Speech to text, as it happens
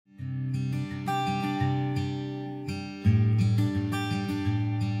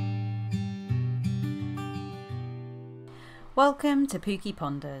Welcome to Pookie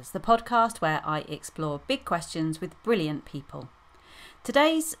Ponders, the podcast where I explore big questions with brilliant people.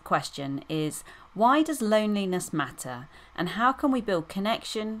 Today's question is, why does loneliness matter and how can we build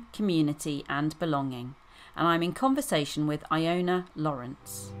connection, community and belonging? And I'm in conversation with Iona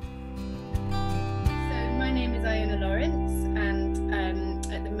Lawrence. So my name is Iona Lawrence and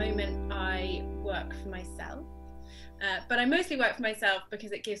at the moment I work for myself. But I mostly work for myself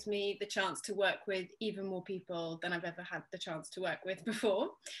because it gives me the chance to work with even more people than I've ever had the chance to work with before.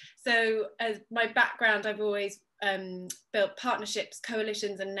 So as my background, I've always built partnerships,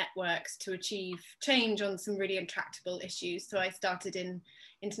 coalitions and networks to achieve change on some really intractable issues. So I started in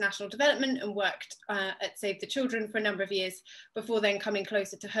international development and worked at Save the Children for a number of years before then coming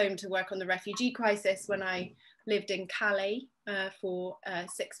closer to home to work on the refugee crisis when I lived in Calais for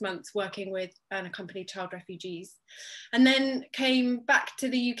 6 months working with unaccompanied child refugees, and then came back to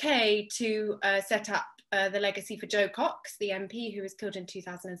the UK to set up the legacy for Jo Cox, the MP who was killed in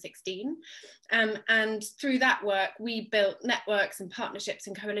 2016. And through that work, we built networks and partnerships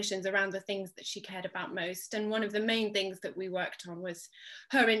and coalitions around the things that she cared about most. And one of the main things that we worked on was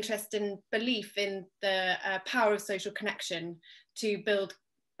her interest and belief in the power of social connection to build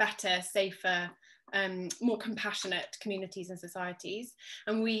better, safer, more compassionate communities and societies.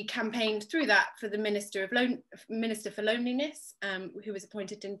 And we campaigned through that for the Minister for Loneliness, who was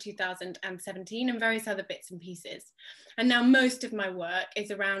appointed in 2017, and various other bits and pieces. And now most of my work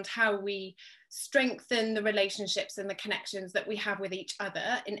is around how we strengthen the relationships and the connections that we have with each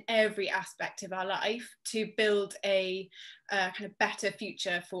other in every aspect of our life to build a kind of better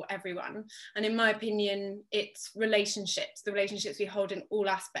future for everyone. And in my opinion, it's relationships, the relationships we hold in all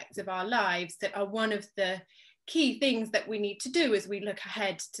aspects of our lives, that are one of the key things that we need to do as we look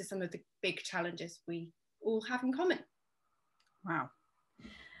ahead to some of the big challenges we all have in common. Wow.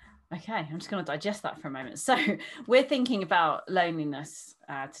 Okay, I'm just going to digest that for a moment. So we're thinking about loneliness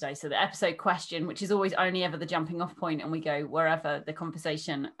today. So the episode question, which is always only ever the jumping off point, and we go wherever the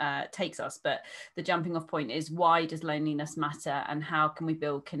conversation takes us. But the jumping off point is, why does loneliness matter and how can we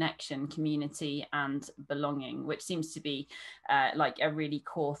build connection, community and belonging, which seems to be like a really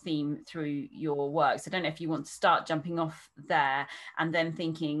core theme through your work. So I don't know if you want to start jumping off there and then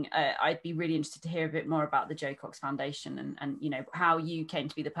thinking, I'd be really interested to hear a bit more about the Jo Cox Foundation and you know, how you came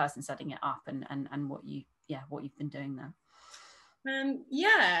to be the person setting it up and what you've been doing there.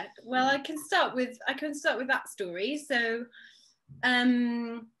 Yeah, well, I can start with that story. So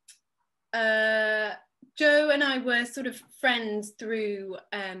Jo and I were sort of friends through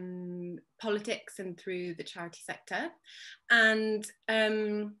politics and through the charity sector, and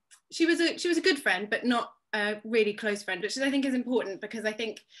she was a good friend, but not a really close friend, which I think is important, because I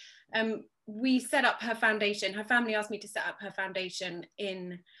think we set up her foundation. Her family asked me to set up her foundation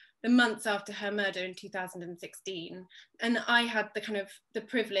in the months after her murder in 2016, and I had the kind of the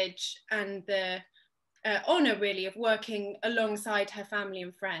privilege and the honour really of working alongside her family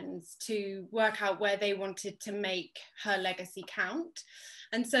and friends to work out where they wanted to make her legacy count.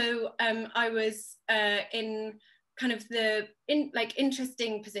 And so I was in kind of the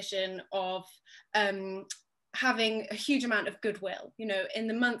interesting position of having a huge amount of goodwill. You know, in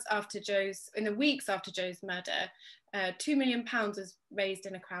the weeks after Jo's murder, £2 million was raised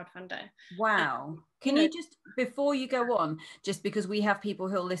in a crowdfunder. Wow. Can you just, before you go on, just because we have people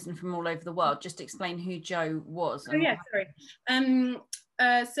who'll listen from all over the world, just explain who Jo was? Oh yeah, sorry.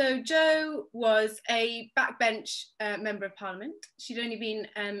 So Jo was a backbench member of parliament. She'd only been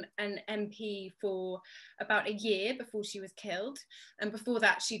an MP for about a year before she was killed. And before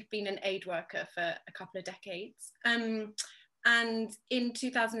that, she'd been an aid worker for a couple of decades. And in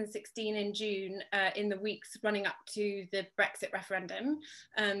 2016, in June, in the weeks running up to the Brexit referendum,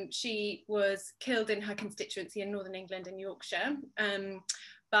 she was killed in her constituency in Northern England in Yorkshire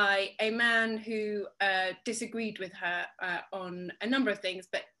by a man who disagreed with her on a number of things,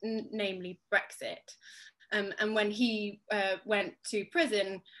 but namely Brexit. And when he went to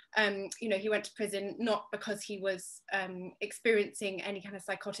prison, you know, he went to prison not because he was experiencing any kind of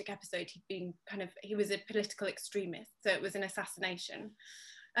psychotic episode. He was a political extremist, so it was an assassination.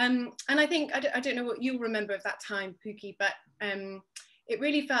 And I think, I don't know what you'll remember of that time, Pookie, but it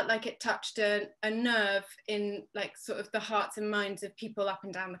really felt like it touched a nerve in like sort of the hearts and minds of people up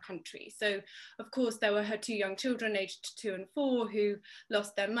and down the country. So of course there were her two young children aged 2 and 4 who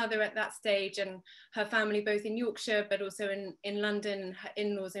lost their mother at that stage, and her family both in Yorkshire but also in London, her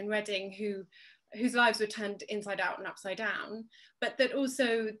in-laws in Reading, whose lives were turned inside out and upside down. But that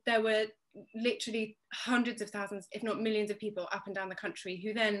also there were literally hundreds of thousands, if not millions of people up and down the country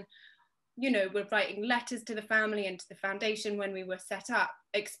who then were writing letters to the family and to the foundation when we were set up,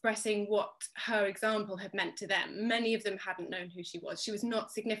 expressing what her example had meant to them. Many of them hadn't known who she was. She was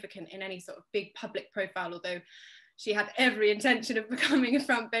not significant in any sort of big public profile, although she had every intention of becoming a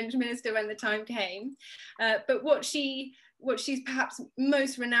front bench minister when the time came. But what she's perhaps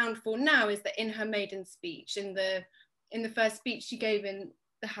most renowned for now is that in her maiden speech, in the first speech she gave in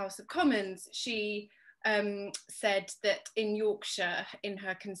the House of Commons, she said that in Yorkshire, in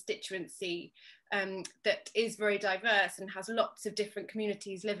her constituency, that is very diverse and has lots of different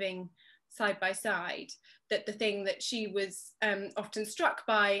communities living side by side, that the thing that she was often struck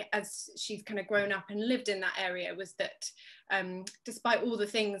by as she's kind of grown up and lived in that area was that despite all the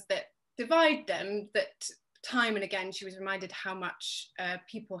things that divide them, that time and again she was reminded how much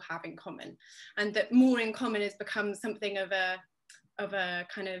people have in common, and that more in common has become something of a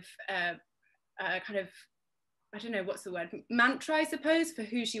kind of I don't know what's the word, mantra, I suppose, for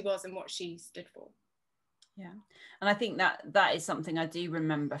who she was and what she stood for. Yeah, and I think that is something I do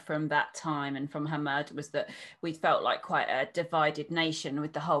remember from that time and from her murder, was that we felt like quite a divided nation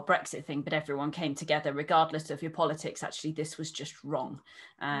with the whole Brexit thing, but everyone came together regardless of your politics. Actually, this was just wrong,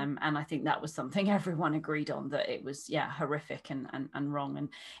 and I think that was something everyone agreed on, that it was horrific and wrong. And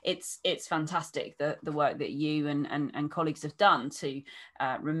it's fantastic the work that you and colleagues have done to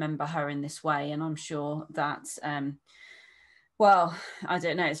remember her in this way. And I'm sure that well, I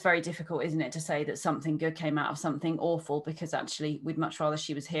don't know. It's very difficult, isn't it, to say that something good came out of something awful, because actually we'd much rather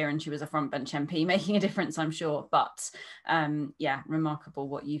she was here and she was a frontbench MP making a difference, I'm sure. But remarkable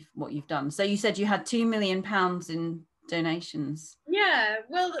what you've done. So you said you had £2 million in donations. Yeah,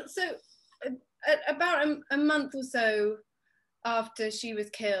 well, so about a month or so after she was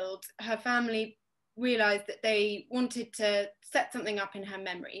killed, her family realised that they wanted to set something up in her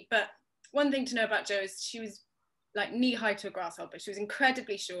memory. But one thing to know about Jo is she was like knee high to a grasshopper. She was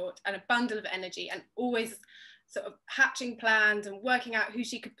incredibly short and a bundle of energy, and always sort of hatching plans and working out who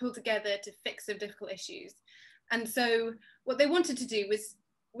she could pull together to fix some difficult issues. And so what they wanted to do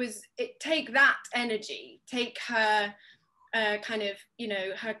was take that energy, take her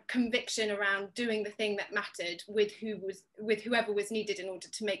her conviction around doing the thing that mattered with whoever was needed in order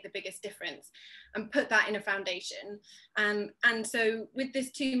to make the biggest difference, and put that in a foundation. And so with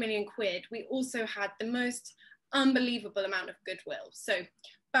this £2 million, we also had the most unbelievable amount of goodwill. So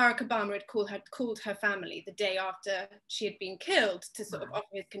Barack Obama had called her family the day after she had been killed to sort of offer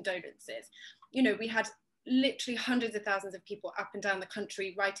his condolences. We had literally hundreds of thousands of people up and down the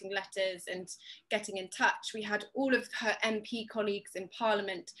country writing letters and getting in touch. We had all of her MP colleagues in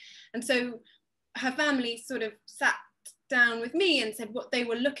Parliament. And so her family sort of sat down with me and said what they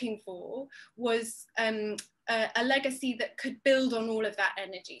were looking for was a legacy that could build on all of that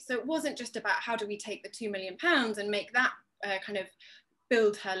energy. So it wasn't just about how do we take the £2 million and make that kind of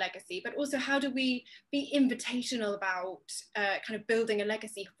build her legacy, but also how do we be invitational about kind of building a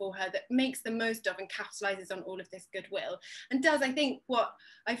legacy for her that makes the most of and capitalizes on all of this goodwill, and does, I think, what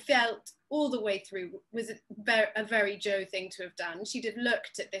I felt all the way through was a very Jo thing to have done. She'd have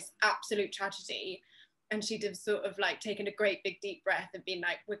looked at this absolute tragedy and she'd have sort of like taken a great big deep breath and been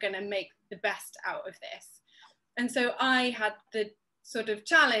like, we're going to make the best out of this. And so I had the sort of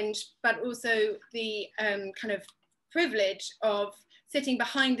challenge, but also the kind of privilege of sitting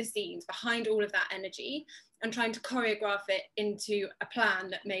behind the scenes, behind all of that energy, and trying to choreograph it into a plan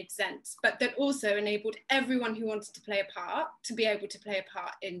that made sense, but that also enabled everyone who wanted to play a part to be able to play a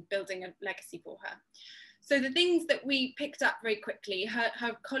part in building a legacy for her. So the things that we picked up very quickly, her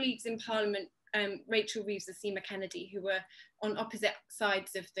colleagues in Parliament, Rachel Reeves and Seema Kennedy, who were on opposite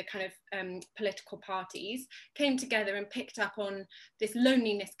sides of the kind of political parties, came together and picked up on this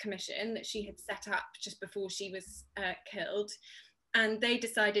loneliness commission that she had set up just before she was killed. And they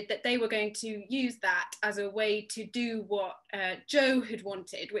decided that they were going to use that as a way to do what Jo had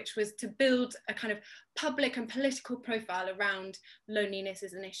wanted, which was to build a kind of public and political profile around loneliness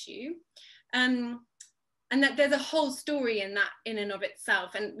as an issue. And that there's a whole story in that in and of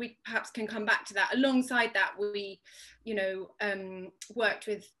itself, and we perhaps can come back to that. Alongside that, we, worked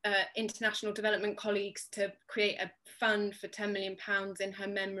with international development colleagues to create a fund for £10 million in her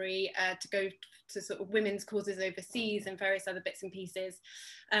memory to go to sort of women's causes overseas and various other bits and pieces.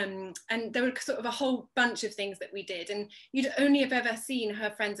 And there were sort of a whole bunch of things that we did, and you'd only have ever seen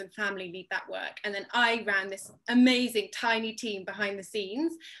her friends and family lead that work. And then I ran this amazing tiny team behind the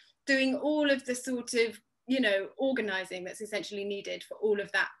scenes, doing all of the sort of organizing that's essentially needed for all of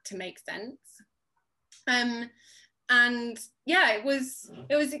that to make sense. And yeah, it was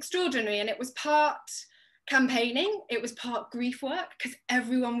extraordinary, and it was part campaigning, it was part grief work, because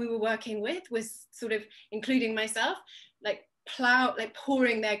everyone we were working with was sort of, including myself, like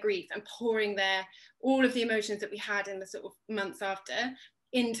pouring their grief and pouring all of the emotions that we had in the sort of months after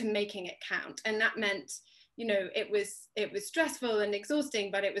into making it count. And that meant, you know, it was stressful and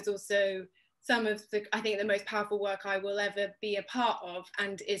exhausting, but it was also some of the, I think, the most powerful work I will ever be a part of,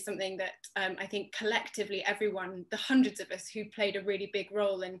 and is something that I think collectively everyone, the hundreds of us who played a really big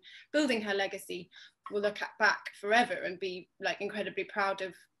role in building her legacy, will look back forever and be like incredibly proud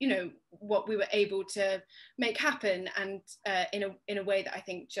of, you know, what we were able to make happen, and in a way that I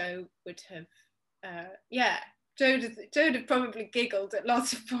think Jo would have, Jo would have probably giggled at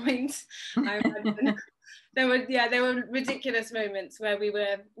lots of points, I imagine. There were ridiculous moments where we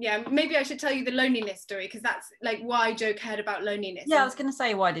were, maybe I should tell you the loneliness story, because that's like why Jo cared about loneliness. Yeah, I was going to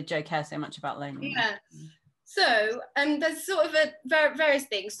say, why did Jo care so much about loneliness? Yeah. So there's sort of various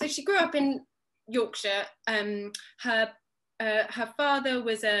things. So she grew up in Yorkshire. Her father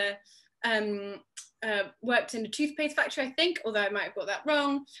was worked in a toothpaste factory, I think, although I might have got that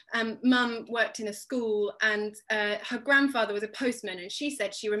wrong. Mum worked in a school, and her grandfather was a postman, and she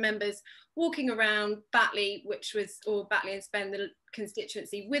said she remembers walking around Batley, Batley and Spen, the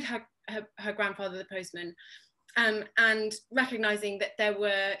constituency, with her grandfather, the postman, and recognising that there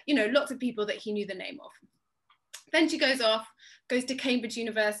were, you know, lots of people that he knew the name of. Then she goes to Cambridge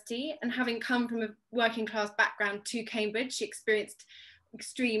University, and having come from a working class background to Cambridge, she experienced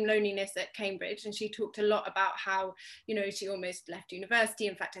extreme loneliness at Cambridge, and she talked a lot about how, you know, she almost left university.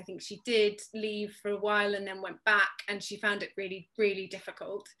 In fact, I think she did leave for a while and then went back, and she found it really, really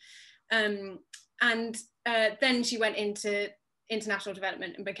difficult. And then she went into international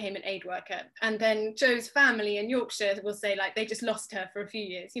development and became an aid worker. And then Jo's family in Yorkshire will say, like, they just lost her for a few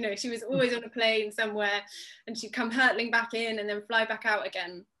years. You know, she was always on a plane somewhere, and she'd come hurtling back in and then fly back out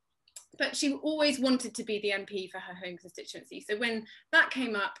again. But she always wanted to be the MP for her home constituency. So when that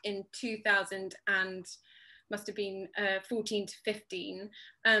came up in 2000 and must have been 14 to 15,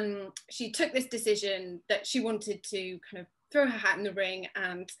 she took this decision that she wanted to kind of throw her hat in the ring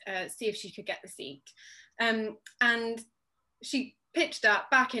and see if she could get the seat. And she pitched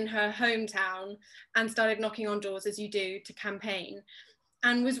up back in her hometown and started knocking on doors, as you do, to campaign,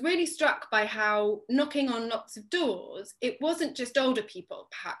 and was really struck by how, knocking on lots of doors, it wasn't just older people,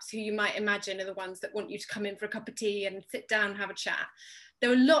 perhaps, who you might imagine are the ones that want you to come in for a cup of tea and sit down and have a chat. There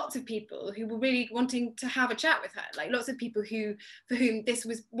were lots of people who were really wanting to have a chat with her, like lots of people for whom this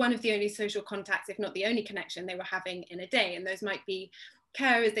was one of the only social contacts, if not the only connection they were having in a day. And those might be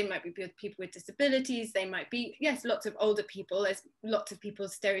carers, they might be people with disabilities, they might be, yes, lots of older people, as lots of people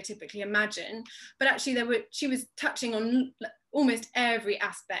stereotypically imagine. But actually she was touching on almost every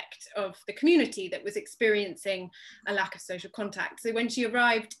aspect of the community that was experiencing a lack of social contact. So when she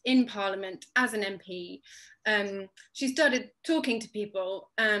arrived in Parliament as an MP, she started talking to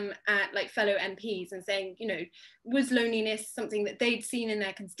people, like fellow MPs, and saying, you know, was loneliness something that they'd seen in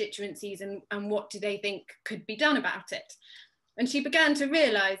their constituencies, and what do they think could be done about it? And she began to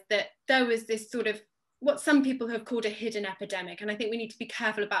realise that there was this sort of, what some people have called a hidden epidemic. And I think we need to be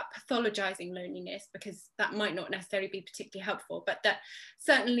careful about pathologising loneliness, because that might not necessarily be particularly helpful, but that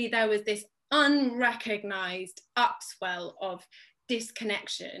certainly there was this unrecognised upswell of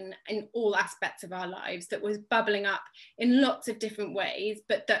disconnection in all aspects of our lives that was bubbling up in lots of different ways,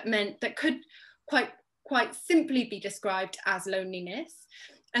 but that could quite simply be described as loneliness.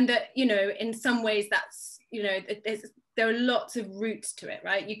 And that, you know, in some ways that's, you know, there are lots of roots to it,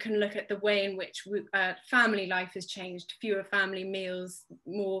 right? You can look at the way in which family life has changed, fewer family meals,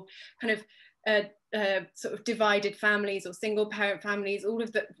 more kind of sort of divided families or single parent families, all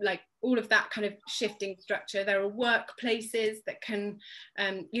of that kind of shifting structure. There are workplaces that can,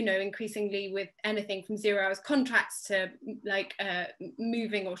 you know, increasingly with anything from 0 hours contracts to like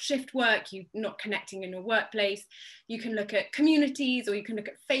moving or shift work, you not connecting in your workplace. You can look at communities, or you can look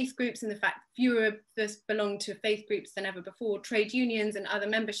at faith groups, and the fact fewer of us belong to faith groups than ever before, trade unions and other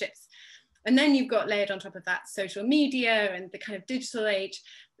memberships. And then you've got layered on top of that social media and the kind of digital age.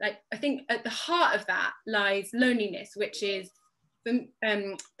 Like, I think at the heart of that lies loneliness, which is the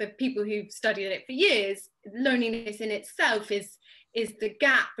people who've studied it for years. Loneliness in itself is the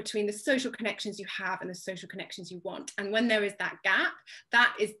gap between the social connections you have and the social connections you want. And when there is that gap,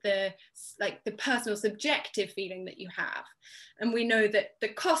 that is the personal subjective feeling that you have. And we know that the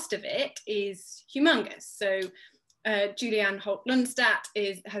cost of it is humongous. So Julianne Holt-Lundstadt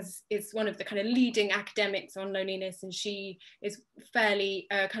is one of the kind of leading academics on loneliness, and she is fairly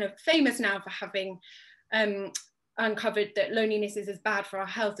kind of famous now for having uncovered that loneliness is as bad for our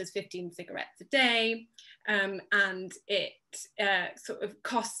health as 15 cigarettes a day, and it sort of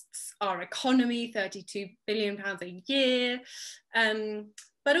costs our economy £32 billion a year.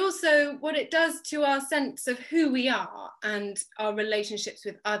 but also what it does to our sense of who we are and our relationships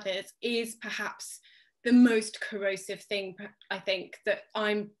with others is perhaps the most corrosive thing, I think, that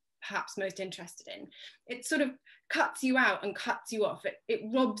I'm perhaps most interested in. It sort of cuts you out and cuts you off. It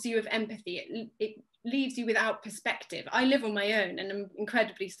robs you of empathy. It leaves you without perspective. I live on my own and I'm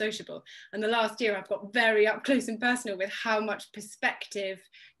incredibly sociable. And the last year I've got very up close and personal with how much perspective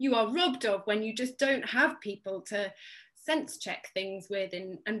you are robbed of when you just don't have people to sense check things with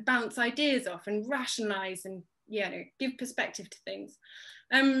and bounce ideas off and rationalize and give perspective to things.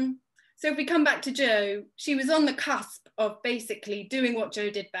 So if we come back to Jo, she was on the cusp of basically doing what Jo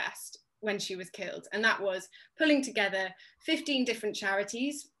did best when she was killed, and that was pulling together 15 different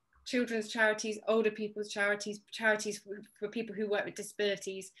charities, children's charities, older people's charities, charities for people who work with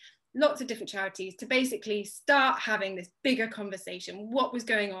disabilities, lots of different charities, to basically start having this bigger conversation. What was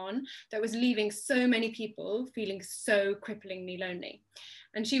going on that was leaving so many people feeling so cripplingly lonely?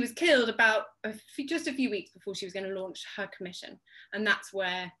 And she was killed about just a few weeks before she was going to launch her commission. And that's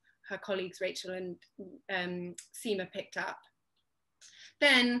where her colleagues Rachel and Seema picked up.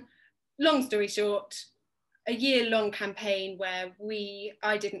 Then, long story short, a year-long campaign where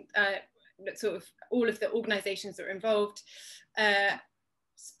I didn't, sort of all of the organisations that were involved,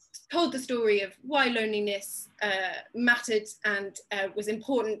 told the story of why loneliness mattered and was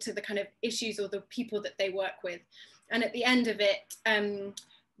important to the kind of issues or the people that they work with. And at the end of it,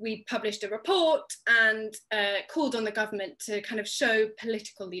 we published a report and called on the government to kind of show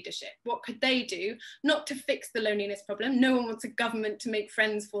political leadership. What could they do, not to fix the loneliness problem? No one wants a government to make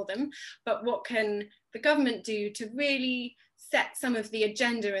friends for them, but what can the government do to really set some of the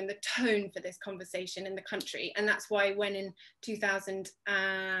agenda and the tone for this conversation in the country? And that's why when in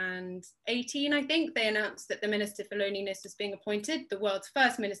 2018, I think, they announced that the Minister for Loneliness was being appointed, the world's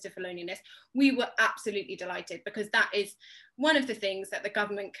first Minister for Loneliness, we were absolutely delighted, because that is one of the things that the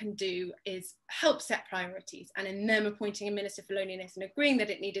government can do, is help set priorities. And in them appointing a Minister for Loneliness and agreeing that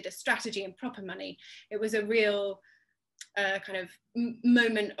it needed a strategy and proper money, it was a real kind of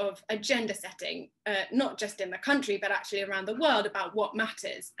moment of agenda setting, not just in the country, but actually around the world, about what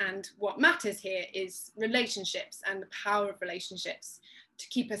matters. And what matters here is relationships and the power of relationships to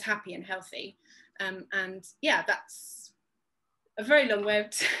keep us happy and healthy. And yeah, that's a very long way of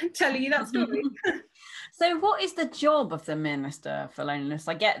telling you that story. So what is the job of the Minister for Loneliness?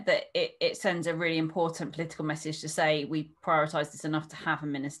 I get that it sends a really important political message to say we prioritise this enough to have a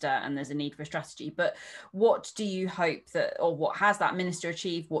minister and there's a need for a strategy. But what do you hope that, or what has that minister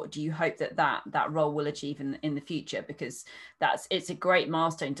achieved? What do you hope that role will achieve in the future? Because it's a great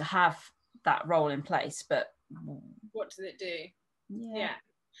milestone to have that role in place. But what does it do? Yeah.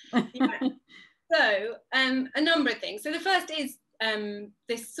 So a number of things. So the first is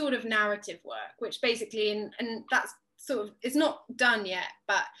this sort of narrative work, which basically, and that's sort of, it's not done yet,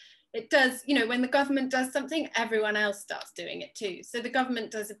 but it does, when the government does something, everyone else starts doing it too. So the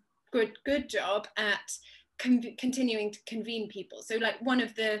government does a good job at continuing to convene people. So like one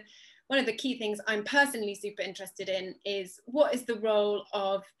of the key things I'm personally super interested in is, what is the role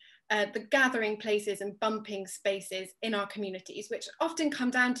of the gathering places and bumping spaces in our communities, which often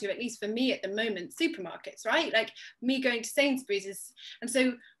come down to, at least for me at the moment, supermarkets, right? Like me going to Sainsbury's and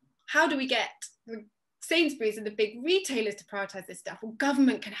so how do we get the Sainsbury's and the big retailers to prioritise this stuff? Well,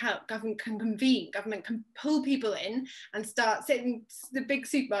 government can help, government can convene, government can pull people in and start sitting the big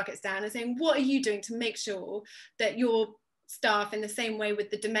supermarkets down and saying, what are you doing to make sure that your staff, in the same way with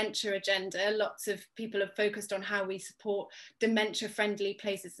the dementia agenda, lots of people have focused on how we support dementia friendly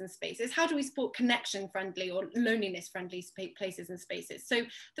places and spaces. How do we support connection friendly or loneliness friendly places and spaces? So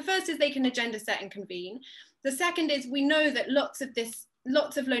the first is they can agenda set and convene. The second is, we know that lots of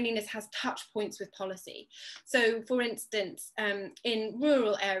loneliness has touch points with policy. So for instance, in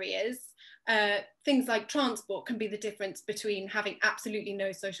rural areas, things like transport can be the difference between having absolutely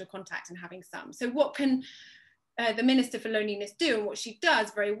no social contact and having some. So what can the Minister for Loneliness do, and what she does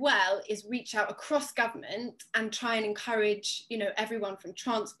very well, is reach out across government and try and encourage, everyone from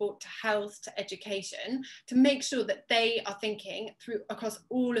transport to health to education, to make sure that they are thinking through across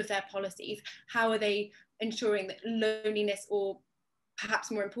all of their policies, how are they ensuring that loneliness, or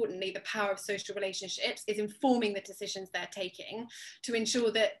perhaps more importantly, the power of social relationships, is informing the decisions they're taking to ensure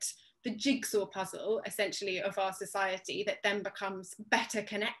that the jigsaw puzzle, essentially, of our society that then becomes better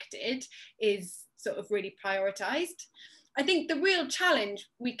connected is sort of really prioritised. I think the real challenge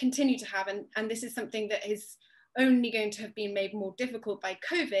we continue to have, and this is something that is only going to have been made more difficult by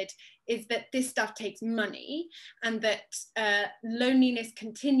COVID is that this stuff takes money, and that loneliness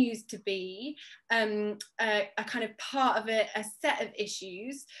continues to be a kind of part of a set of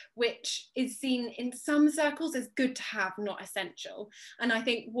issues which is seen in some circles as good to have, not essential. And I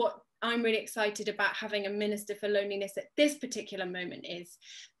think what I'm really excited about having a minister for loneliness at this particular moment is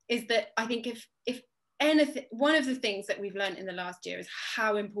that I think if anything, one of the things that we've learned in the last year is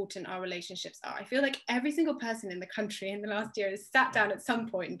how important our relationships are. I feel like every single person in the country in the last year has sat down at some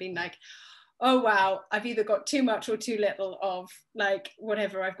point and been like, oh wow, I've either got too much or too little of like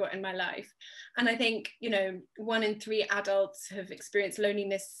whatever I've got in my life. And I think, you know, 1 in 3 adults have experienced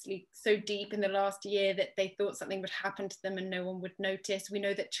loneliness so deep in the last year that they thought something would happen to them and no one would notice. We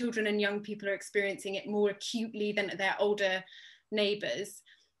know that children and young people are experiencing it more acutely than their older neighbours.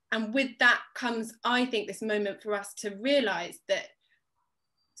 And with that comes, I think, this moment for us to realise that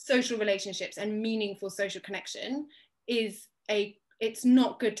social relationships and meaningful social connection is it's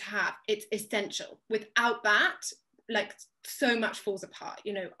not good to have, it's essential. Without that, like, so much falls apart.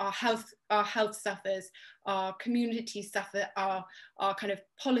 You know, our health suffers, our communities suffer, our kind of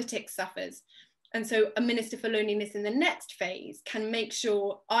politics suffers. And so a minister for loneliness in the next phase can make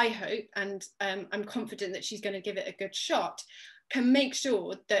sure, I hope, and I'm confident that she's going to give it a good shot, can make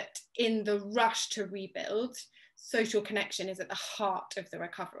sure that in the rush to rebuild, social connection is at the heart of the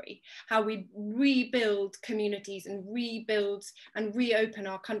recovery. How we rebuild communities and rebuild and reopen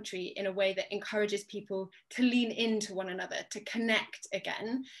our country in a way that encourages people to lean into one another, to connect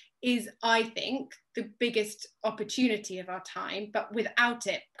again, is, I think, the biggest opportunity of our time. But without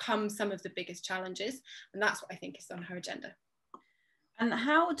it comes some of the biggest challenges. And that's what I think is on her agenda. And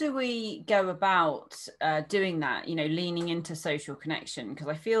how do we go about doing that, you know, leaning into social connection? Because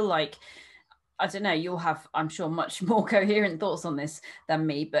I feel like, I don't know, you'll have, I'm sure, much more coherent thoughts on this than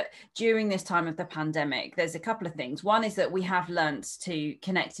me, but during this time of the pandemic, there's a couple of things. One is that we have learnt to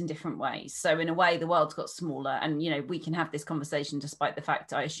connect in different ways. So in a way, the world's got smaller, and, you know, we can have this conversation despite the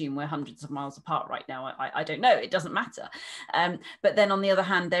fact I assume we're hundreds of miles apart right now. I don't know, it doesn't matter. But then on the other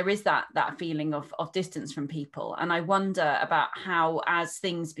hand, there is that feeling of distance from people. And I wonder about how, as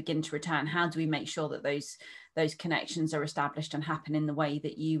things begin to return, how do we make sure that those connections are established and happen in the way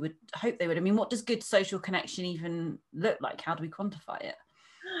that you would hope they would? I mean, what does good social connection even look like? How do we quantify it?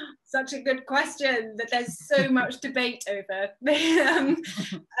 Such a good question that there's so much debate over.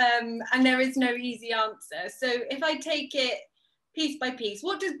 And there is no easy answer. So if I take it piece by piece,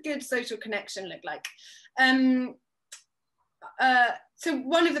 what does good social connection look like? So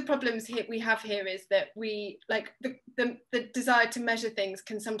one of the problems we have here is that we, like, the desire to measure things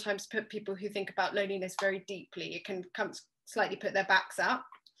can sometimes put people who think about loneliness very deeply. It can slightly put their backs up,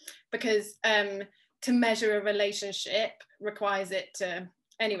 because to measure a relationship requires it to,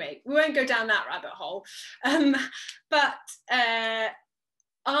 anyway, we won't go down that rabbit hole. But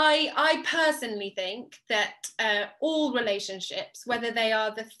I personally think that all relationships, whether they are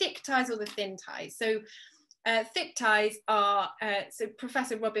the thick ties or the thin ties, so thick ties are, so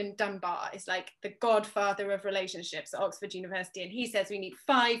Professor Robin Dunbar is like the godfather of relationships at Oxford University, and he says we need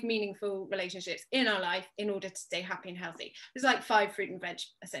 5 meaningful relationships in our life in order to stay happy and healthy. It's like 5 fruit and veg,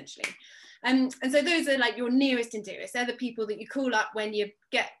 essentially. And so those are like your nearest and dearest. They're the people that you call up when you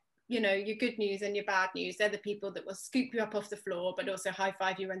get, you know, your good news and your bad news. They're the people that will scoop you up off the floor, but also high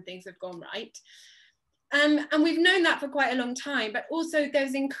five you when things have gone right. And we've known that for quite a long time, but also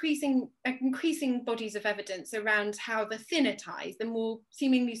there's increasing bodies of evidence around how the thinner ties, the more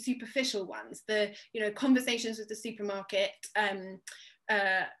seemingly superficial ones, the, you know, conversations with the supermarket,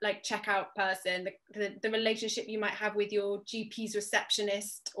 like checkout person, the relationship you might have with your GP's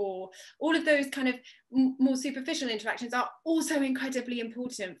receptionist, or all of those kind of more superficial interactions are also incredibly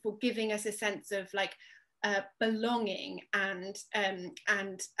important for giving us a sense of like belonging and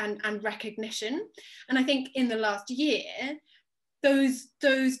recognition. And I think in the last year, those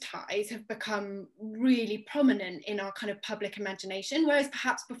ties have become really prominent in our kind of public imagination, whereas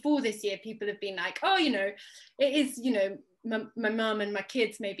perhaps before this year, people have been like, oh, you know, it is, you know, my mum and my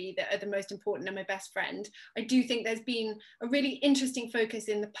kids maybe that are the most important, and my best friend. I do think there's been a really interesting focus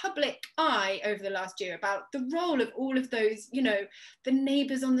in the public eye over the last year about the role of all of those, you know, the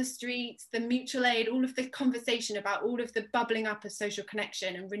neighbours on the streets, the mutual aid, all of the conversation about all of the bubbling up of social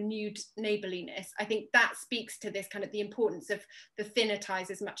connection and renewed neighbourliness. I think that speaks to this kind of the importance of the thinner ties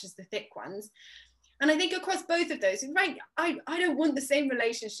as much as the thick ones. And I think across both of those, right, I don't want the same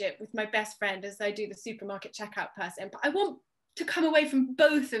relationship with my best friend as I do the supermarket checkout person, but I want to come away from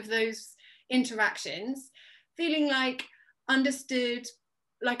both of those interactions feeling like understood,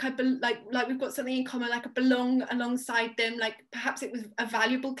 like like we've got something in common, like I belong alongside them, like perhaps it was a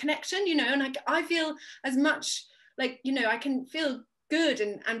valuable connection, you know. And I feel as much like, you know, I can feel good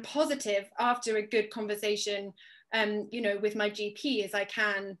and positive after a good conversation, you know, with my GP as I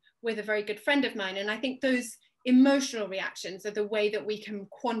can with a very good friend of mine. And I think those emotional reactions are the way that we can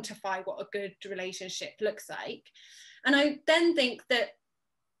quantify what a good relationship looks like. And I then think that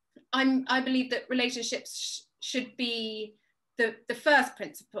I believe that relationships should be the first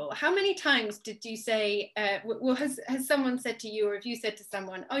principle. How many times did you say, well, has someone said to you, or have you said to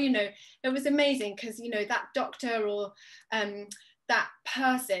someone, oh, you know, it was amazing because, you know, that doctor or that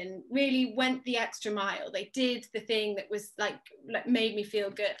person really went the extra mile. They did the thing that was like made me feel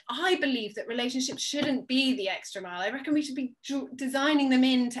good. I believe that relationships shouldn't be the extra mile. I reckon we should be designing them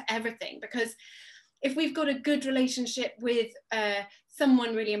into everything, because if we've got a good relationship with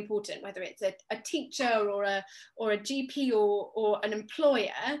someone really important, whether it's a teacher or a GP or an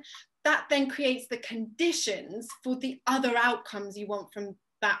employer, that then creates the conditions for the other outcomes you want from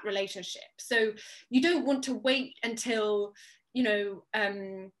that relationship. So you don't want to wait until, you know,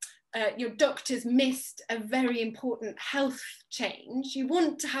 your doctor's missed a very important health change. You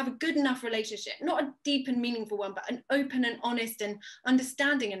want to have a good enough relationship, not a deep and meaningful one, but an open and honest and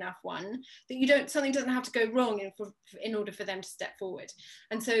understanding enough one that something doesn't have to go wrong in order for them to step forward.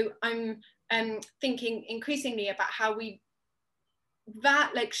 And so I'm thinking increasingly about how we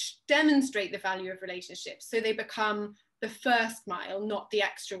demonstrate the value of relationships so they become the first mile, not the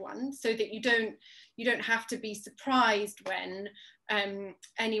extra one, so that you don't have to be surprised when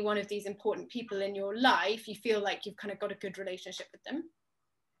any one of these important people in your life, you feel like you've kind of got a good relationship with them.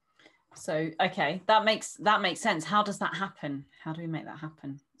 So, okay, that makes sense. How does that happen? How do we make that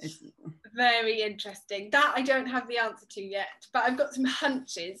happen? Very interesting. That I don't have the answer to yet, but I've got some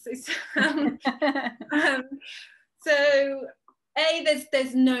hunches. So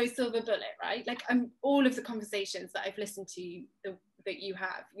there's no silver bullet, right? Like all of the conversations that I've listened to that you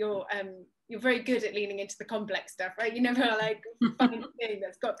have, you're very good at leaning into the complex stuff, right? You never like find a thing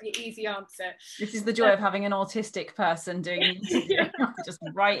that's got the easy answer. This is the joy of having an autistic person doing the interview. Yeah. Just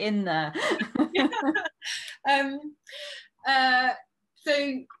right in there.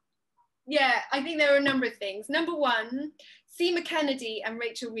 So yeah, I think there are a number of things. Number one, Seema Kennedy and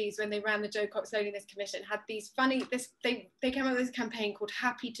Rachel Reeves, when they ran the Jo Cox Loneliness Commission, had these they came up with this campaign called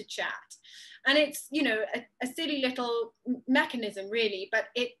Happy to Chat. And it's, you know, a silly little mechanism really, but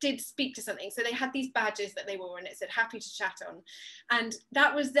it did speak to something. So they had these badges that they wore and it said happy to chat on. And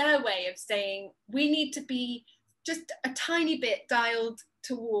that was their way of saying, we need to be just a tiny bit dialed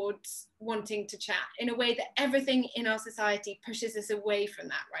towards wanting to chat in a way that everything in our society pushes us away from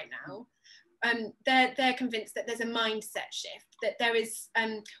that right now. They're convinced that there's a mindset shift, that there is,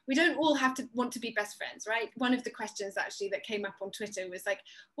 we don't all have to want to be best friends, right? One of the questions actually that came up on Twitter was like,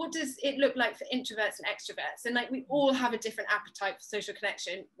 what does it look like for introverts and extroverts? And like, we all have a different appetite for social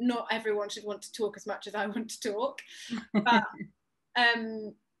connection. Not everyone should want to talk as much as I want to talk, but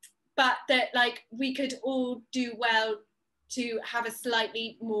that like we could all do well to have a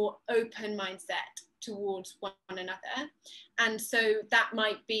slightly more open mindset towards one another. And so that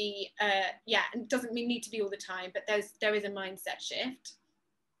might be, yeah, and it doesn't need to be all the time, but there is a mindset shift.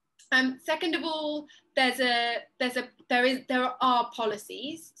 Second of all, there are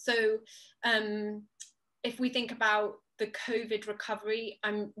policies. So if we think about the COVID recovery,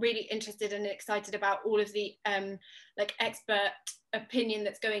 I'm really interested and excited about all of the like expert opinion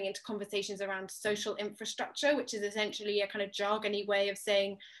that's going into conversations around social infrastructure, which is essentially a kind of jargony way of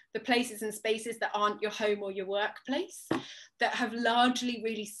saying the places and spaces that aren't your home or your workplace, that have largely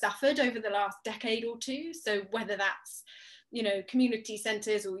really suffered over the last decade or two. So whether that's, you know, community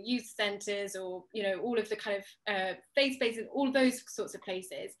centres or youth centres or, you know, all of the kind of faith spaces, all those sorts of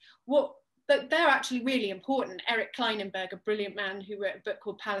places, but they're actually really important. Eric Kleinenberg, a brilliant man who wrote a book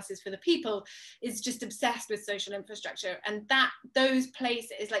called Palaces for the People, is just obsessed with social infrastructure. And those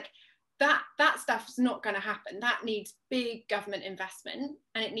places, like that stuff is not going to happen. That needs big government investment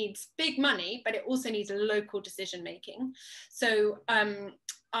and it needs big money, but it also needs local decision making. So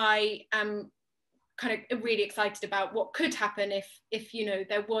I am kind of really excited about what could happen if you know,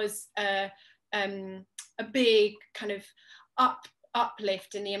 there was a big kind of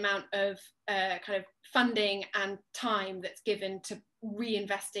uplift in the amount of kind of funding and time that's given to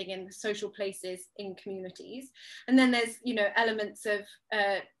reinvesting in social places in communities. And then there's, you know, elements of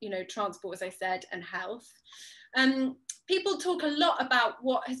you know, transport, as I said, and health. People talk a lot about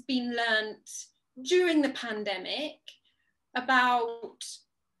what has been learnt during the pandemic about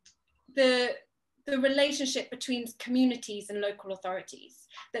the relationship between communities and local authorities.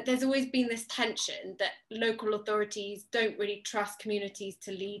 that there's always been this tension that local authorities don't really trust communities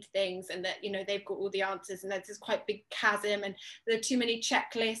to lead things, and that, you know, they've got all the answers, and there's this quite big chasm, and there are too many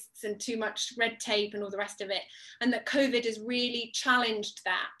checklists and too much red tape and all the rest of it. And that COVID has really challenged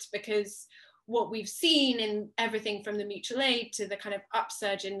that, because what we've seen in everything from the mutual aid to the kind of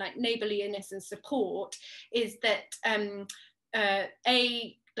upsurge in like neighbourliness and support is that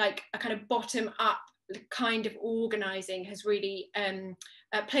like a kind of bottom up kind of organising has really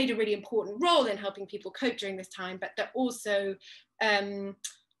played a really important role in helping people cope during this time, but that also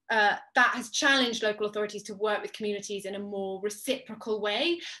that has challenged local authorities to work with communities in a more reciprocal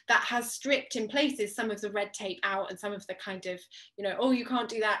way, that has stripped in places some of the red tape out and some of the kind of, you know, oh, you can't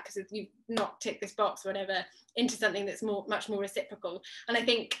do that because you've not ticked this box or whatever, into something that's much more reciprocal. And I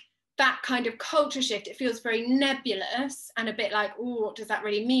think that kind of culture shift, it feels very nebulous and a bit like, oh, what does that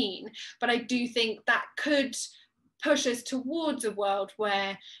really mean? But I do think that could push us towards a world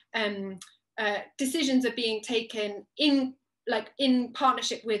where decisions are being taken in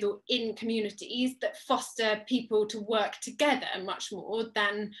partnership with or in communities that foster people to work together much more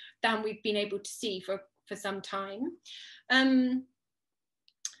than we've been able to see for some time.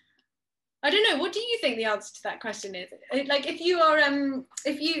 I don't know, what do you think the answer to that question is? Like, if you are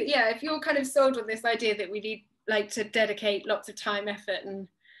if you're kind of sold on this idea that we need like to dedicate lots of time, effort and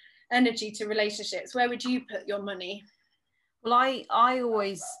energy to relationships, where would you put your money? Well, I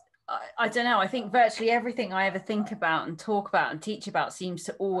always, I don't know, I think virtually everything I ever think about and talk about and teach about seems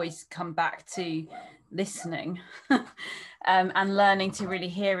to always come back to listening and learning to really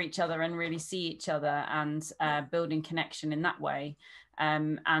hear each other and really see each other, and building connection in that way.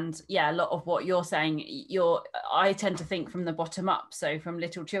 And yeah, a lot of what you're saying, I tend to think from the bottom up, so from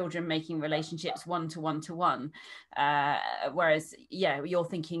little children making relationships one to one, whereas yeah, you're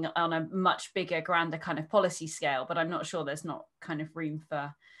thinking on a much bigger, grander kind of policy scale, but I'm not sure there's not kind of room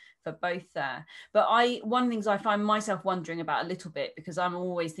for both there. But one of the things I find myself wondering about a little bit, because I'm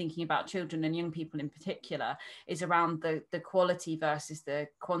always thinking about children and young people in particular, is around the quality versus the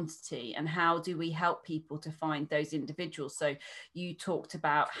quantity, and how do we help people to find those individuals. So you talked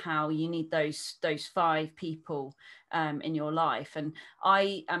about how you need those 5 people in your life, and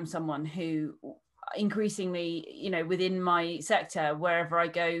I am someone who increasingly, you know, within my sector, wherever I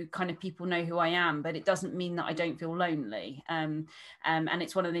go, kind of people know who I am, but it doesn't mean that I don't feel lonely. And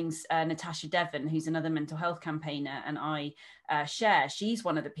it's one of the things Natasha Devon, who's another mental health campaigner, and I share. She's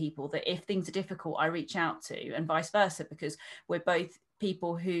one of the people that if things are difficult, I reach out to, and vice versa, because we're both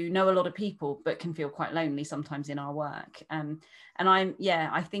people who know a lot of people but can feel quite lonely sometimes in our work. And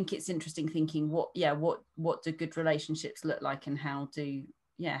I think it's interesting thinking what do good relationships look like, and how do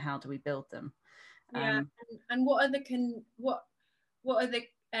we build them? Yeah, and what are the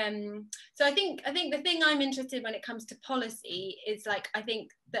so I think the thing I'm interested in when it comes to policy is, like, I think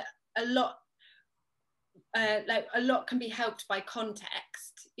that a lot can be helped by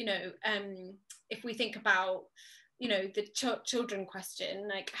context. You know, if we think about, you know, the children question,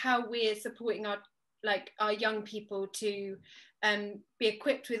 like how we're supporting our young people to be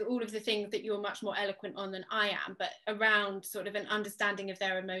equipped with all of the things that you're much more eloquent on than I am, but around sort of an understanding of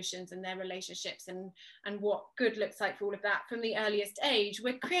their emotions and their relationships and what good looks like for all of that from the earliest age.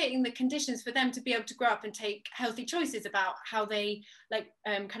 We're creating the conditions for them to be able to grow up and take healthy choices about how they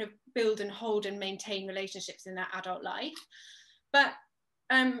kind of build and hold and maintain relationships in their adult life. But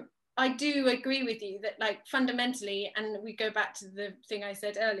I do agree with you that, like, fundamentally, and we go back to the thing I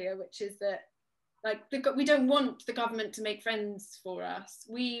said earlier, which is that, like, we don't want the government to make friends for us.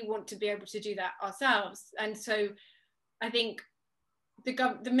 We want to be able to do that ourselves. And so I think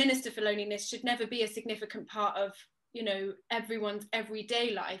the Minister for Loneliness should never be a significant part of, you know, everyone's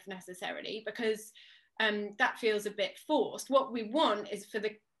everyday life necessarily, because that feels a bit forced. What we want is for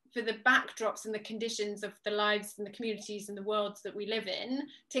the backdrops and the conditions of the lives and the communities and the worlds that we live in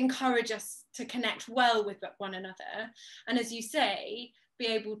to encourage us to connect well with one another. And as you say, be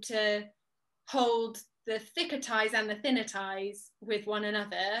able to hold the thicker ties and the thinner ties with one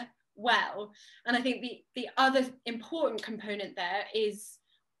another well. And I think the other important component there is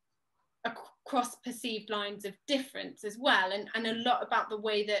across perceived lines of difference as well. And a lot about the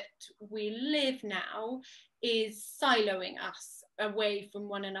way that we live now is siloing us away from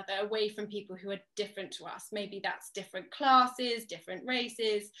one another, away from people who are different to us. Maybe that's different classes, different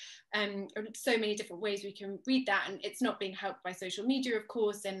races, so many different ways we can read that. And it's not being helped by social media, of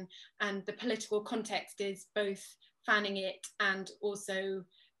course, and the political context is both fanning it and also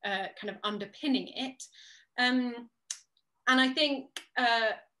kind of underpinning it. And I think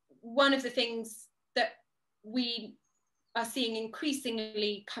one of the things that we are seeing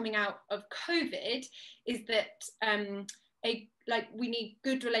increasingly coming out of COVID is that we need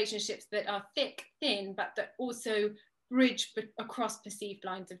good relationships that are thick, thin, but that also bridge across perceived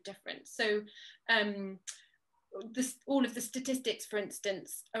lines of difference. So all of the statistics, for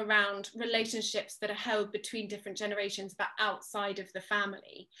instance, around relationships that are held between different generations but outside of the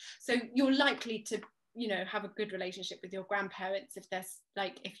family. So you're likely to, you know, have a good relationship with your grandparents if there's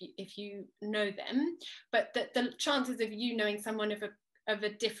like, if you know them, but the chances of you knowing someone of a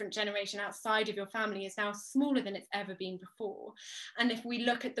different generation outside of your family is now smaller than it's ever been before. And if we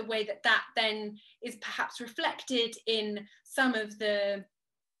look at the way that then is perhaps reflected in some of the,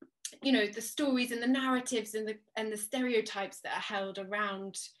 you know, the stories and the narratives and the stereotypes that are held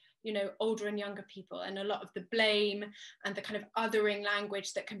around, you know, older and younger people, and a lot of the blame and the kind of othering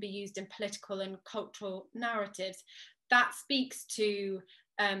language that can be used in political and cultural narratives, that speaks to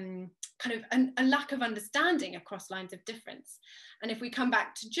kind of a lack of understanding across lines of difference. And if we come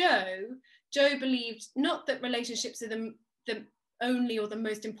back to Jo believed not that relationships are the only or the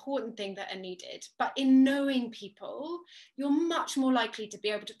most important thing that are needed, but in knowing people, you're much more likely to be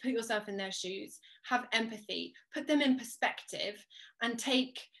able to put yourself in their shoes, have empathy, put them in perspective, and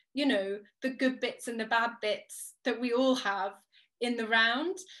take, you know, the good bits and the bad bits that we all have in the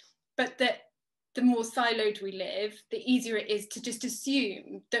round. But that the more siloed we live, the easier it is to just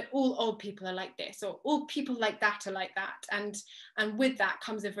assume that all old people are like this, or all people like that are like that, and with that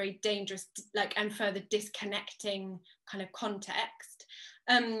comes a very dangerous, like, and further disconnecting kind of context.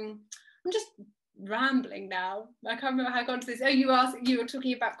 I'm just rambling now. I can't remember how I got into this. Oh, you were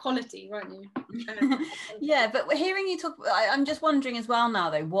talking about quality, weren't you? Yeah, but hearing you talk, I'm just wondering as well now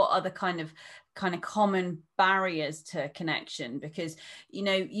though, what are the kind of common barriers to connection? Because, you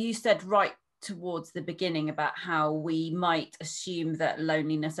know, you said right towards the beginning about how we might assume that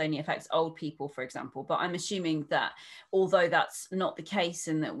loneliness only affects old people, for example, but I'm assuming that although that's not the case,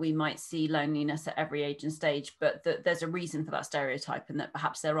 and that we might see loneliness at every age and stage, but that there's a reason for that stereotype, and that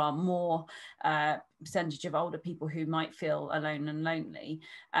perhaps there are more percentage of older people who might feel alone and lonely.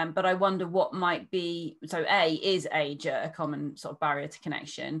 But I wonder what might be, so is age a common sort of barrier to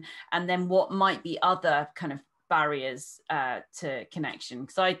connection, and then what might be other kind of barriers to connection?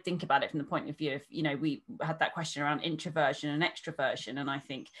 Because I think about it from the point of view of, you know, we had that question around introversion and extroversion, and I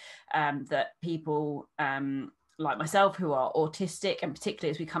think that people like myself who are autistic, and particularly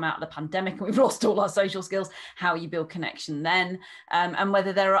as we come out of the pandemic and we've lost all our social skills, how you build connection then, and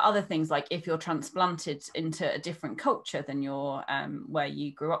whether there are other things, like if you're transplanted into a different culture than your where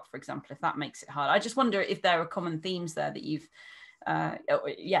you grew up, for example, if that makes it hard. I just wonder if there are common themes there that you've are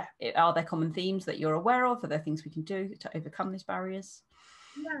there common themes that you're aware of? Are there things we can do to overcome these barriers?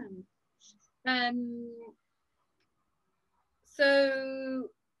 So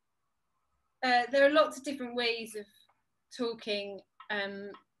there are lots of different ways of talking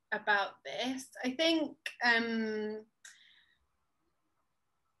about this. I think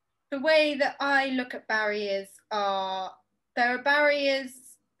the way that I look at barriers are, there are barriers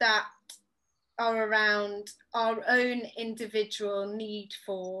that are around our own individual need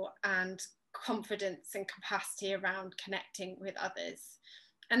for and confidence and capacity around connecting with others.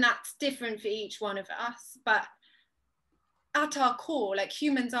 And that's different for each one of us, but at our core, like,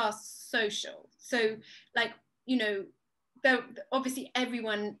 humans are social. So, like, you know, obviously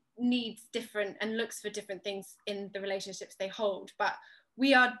everyone needs different and looks for different things in the relationships they hold, but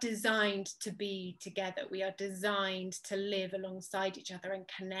we are designed to be together. We are designed to live alongside each other and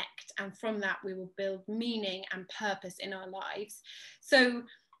connect. And from that, we will build meaning and purpose in our lives. So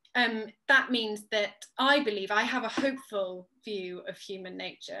that means that I believe I have a hopeful view of human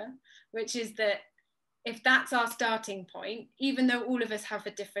nature, which is that if that's our starting point, even though all of us have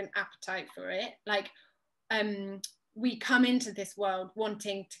a different appetite for it, like we come into this world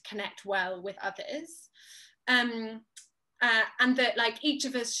wanting to connect well with others. And that, like, each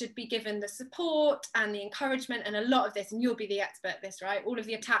of us should be given the support and the encouragement, and a lot of this, and you'll be the expert at this, right? All of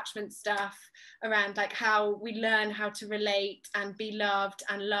the attachment stuff around, like, how we learn how to relate and be loved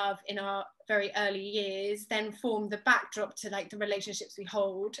and love in our very early years, then form the backdrop to, like, the relationships we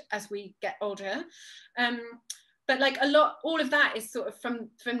hold as we get older. But, like, all of that is sort of from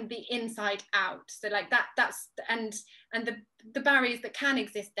the inside out. So, like, that's and the barriers that can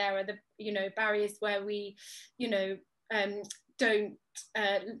exist there are the, you know, barriers where we, you know, don't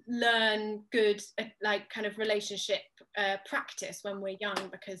learn good like kind of relationship practice when we're young,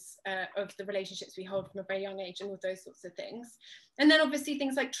 because of the relationships we hold from a very young age and all those sorts of things. And then obviously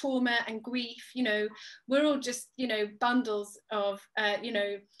things like trauma and grief, you know, we're all just, you know, bundles of you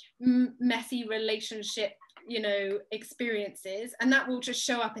know, messy relationship, experiences, and that will just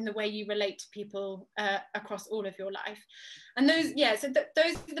show up in the way you relate to people across all of your life. And those are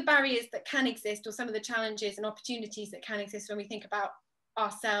the barriers that can exist, or some of the challenges and opportunities that can exist when we think about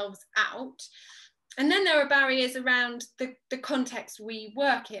ourselves out. And then there are barriers around the context we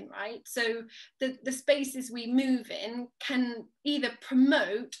work in, right? So the spaces we move in can either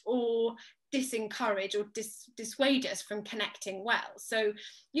promote or disencourage or dissuade us from connecting well. So,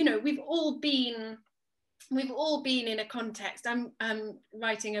 we've all been in a context. I'm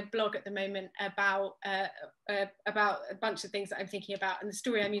writing a blog at the moment about a bunch of things that I'm thinking about, and the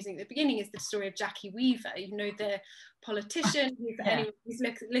story I'm using at the beginning is the story of Jackie Weaver, the politician. Anyone who's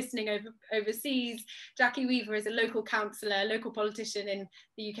listening overseas, Jackie Weaver is a local councillor, local politician in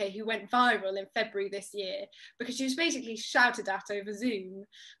the UK who went viral in February this year because she was basically shouted at over Zoom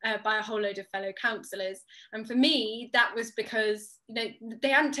by a whole load of fellow councillors. And for me, that was because they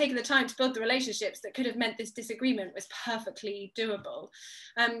hadn't taken the time to build the relationships that could have meant this disagreement was perfectly doable.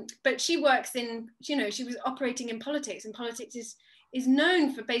 But she works in, she was operating in politics, and politics is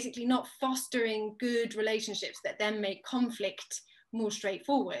known for basically not fostering good relationships that then make conflict more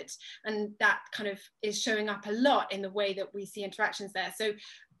straightforward. And that kind of is showing up a lot in the way that we see interactions there. So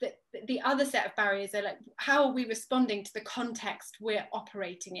the other set of barriers are like, how are we responding to the context we're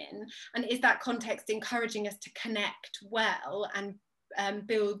operating in? And is that context encouraging us to connect well and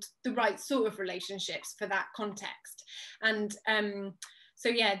build the right sort of relationships for that context? And so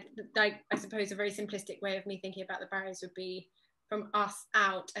yeah, like, I suppose a very simplistic way of me thinking about the barriers would be from us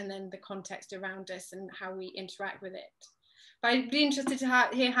out, and then the context around us and how we interact with it. But I'd be interested to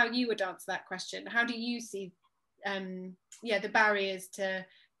hear how you would answer that question. How do you see the barriers to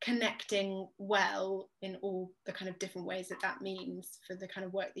connecting well in all the kind of different ways that means for the kind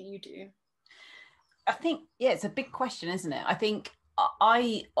of work that you do? I think, it's a big question, isn't it? I think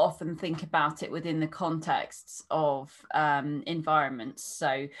I often think about it within the contexts of environments.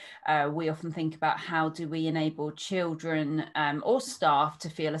 So we often think about how do we enable children or staff to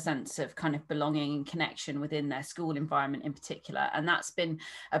feel a sense of kind of belonging and connection within their school environment in particular. And that's been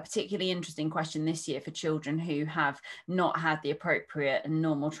a particularly interesting question this year for children who have not had the appropriate and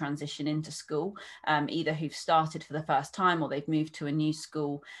normal transition into school, either who've started for the first time or they've moved to a new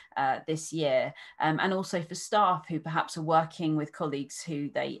school this year. And also for staff who perhaps are working with colleagues who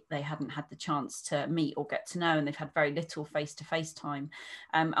they hadn't had the chance to meet or get to know, and they've had very little face-to-face time.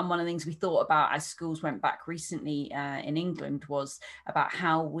 And one of the things we thought about as schools went back recently in England was about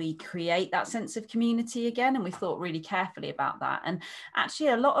how we create that sense of community again, and we thought really carefully about that. And actually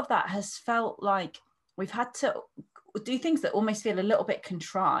a lot of that has felt like we've had to do things that almost feel a little bit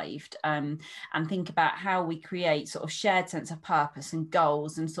contrived, and think about how we create sort of shared sense of purpose and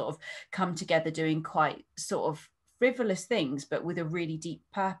goals, and sort of come together doing quite sort of frivolous things but with a really deep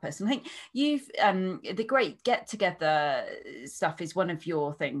purpose. And I think you've the great get together stuff is one of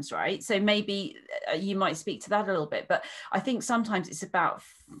your things, right? So maybe you might speak to that a little bit. But I think sometimes it's about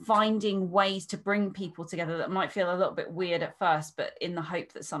finding ways to bring people together that might feel a little bit weird at first, but in the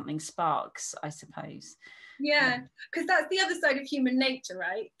hope that something sparks, I suppose. Yeah, because that's the other side of human nature,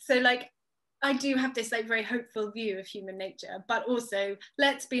 right? So like, I do have this like very hopeful view of human nature, but also,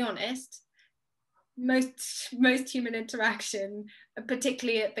 let's be honest, most human interaction,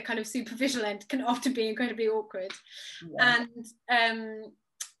 particularly at the kind of superficial end, can often be incredibly awkward. Yeah. And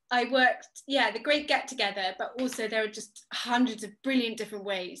I worked, the great get together, but also there are just hundreds of brilliant different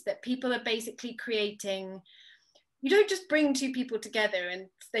ways that people are basically creating. You don't just bring two people together and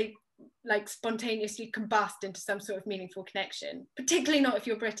they like spontaneously combust into some sort of meaningful connection, particularly not if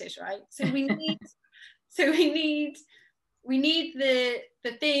you're British, right? So we need the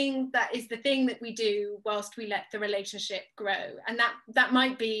thing that is the thing that we do whilst we let the relationship grow. And that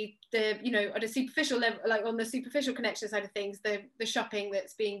might be the, at a superficial level, like on the superficial connection side of things, the shopping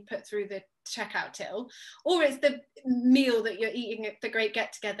that's being put through the checkout till, or it's the meal that you're eating at the great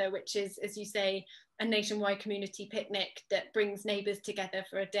get together, which is, as you say, a nationwide community picnic that brings neighbours together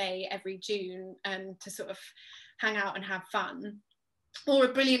for a day every June to sort of hang out and have fun. Or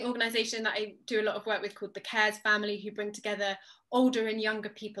a brilliant organisation that I do a lot of work with called the Cares Family, who bring together older and younger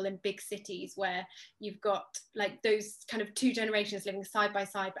people in big cities where you've got like those kind of two generations living side by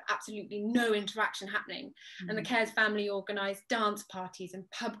side but absolutely no interaction happening. Mm-hmm. And the Cares Family organise dance parties and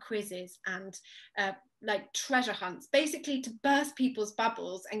pub quizzes and like treasure hunts, basically to burst people's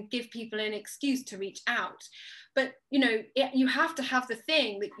bubbles and give people an excuse to reach out. But you have to have the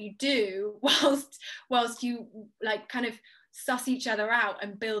thing that you do whilst you like kind of suss each other out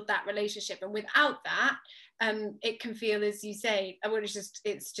and build that relationship. And without that, it can feel, as you say,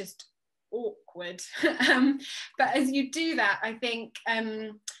 it's just awkward. But as you do that, I think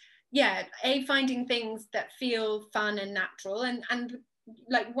yeah, finding things that feel fun and natural, and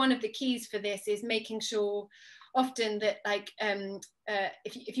like one of the keys for this is making sure often that like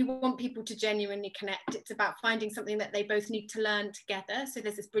if you want people to genuinely connect, it's about finding something that they both need to learn together. So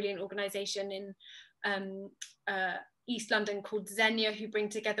there's this brilliant organization in East London called Xenia, who bring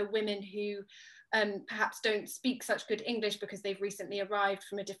together women who perhaps don't speak such good English because they've recently arrived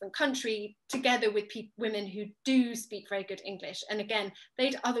from a different country, together with women who do speak very good English. And again,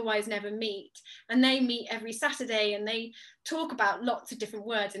 they'd otherwise never meet. And they meet every Saturday and they talk about lots of different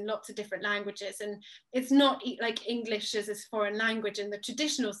words in lots of different languages. And it's not like English as a foreign language in the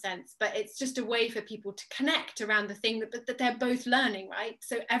traditional sense, but it's just a way for people to connect around the thing that they're both learning, right?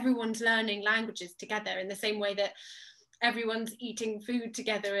 So everyone's learning languages together in the same way that everyone's eating food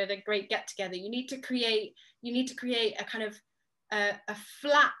together at a great get together. You need to create a kind of a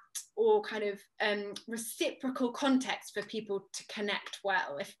flat or kind of reciprocal context for people to connect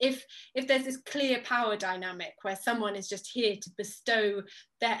well. If there's this clear power dynamic where someone is just here to bestow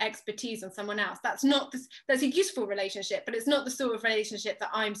their expertise on someone else, that's a useful relationship, but it's not the sort of relationship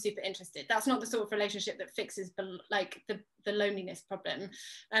that I'm super interested. That's not the sort of relationship that fixes like the loneliness problem.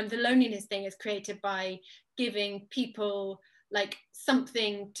 The loneliness thing is created by giving people like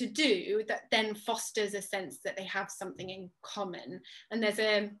something to do that then fosters a sense that they have something in common. And there's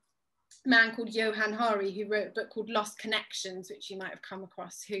a man called Johann Hari who wrote a book called Lost Connections, which you might have come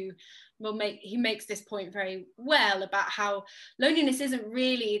across, he makes this point very well about how loneliness isn't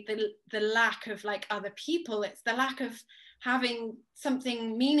really the lack of like other people, it's the lack of having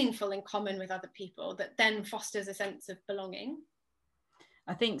something meaningful in common with other people that then fosters a sense of belonging.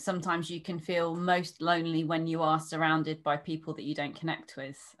 I think sometimes you can feel most lonely when you are surrounded by people that you don't connect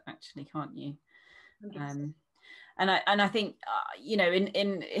with, actually, can't you? And I think, you know,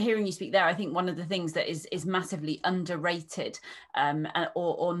 in hearing you speak there, I think one of the things that is massively underrated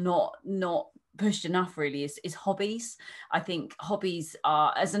or not pushed enough really is hobbies. I think hobbies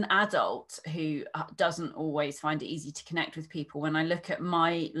are, as an adult who doesn't always find it easy to connect with people, when I look at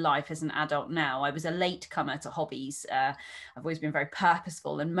my life as an adult now, I was a late comer to hobbies. I've always been very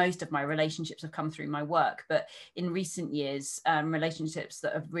purposeful, and most of my relationships have come through my work, but in recent years relationships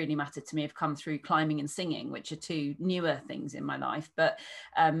that have really mattered to me have come through climbing and singing, which are two newer things in my life. But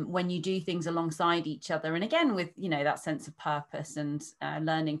when you do things alongside each other, and again with, you know, that sense of purpose and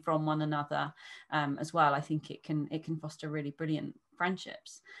learning from one another as well, I think it can foster really brilliant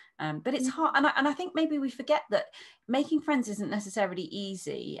friendships. But it's hard, and I think maybe we forget that making friends isn't necessarily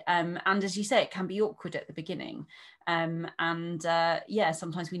easy, and as you say, it can be awkward at the beginning, yeah,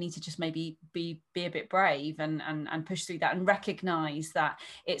 sometimes we need to just maybe be a bit brave and push through that and recognize that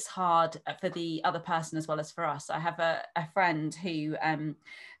it's hard for the other person as well as for us. I have a friend who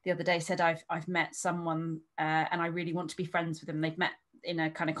the other day said, I've met someone and I really want to be friends with them. They've met in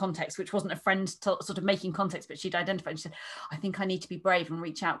a kind of context which wasn't a friend sort of making context, but she'd identified, she said, I think I need to be brave and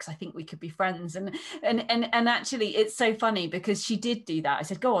reach out because I think we could be friends. And actually it's so funny because she did do that. I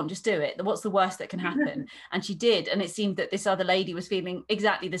said, go on, just do it, what's the worst that can happen? And she did, and it seemed that this other lady was feeling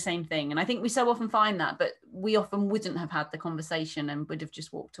exactly the same thing. And I think we so often find that, but we often wouldn't have had the conversation and would have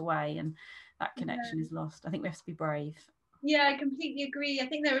just walked away, and that connection is lost. I think we have to be brave. Yeah, I completely agree. I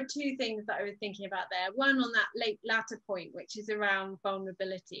think there are two things that I was thinking about there. One on that latter point, which is around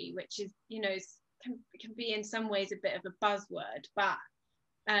vulnerability, which is, you know, can be in some ways a bit of a buzzword, but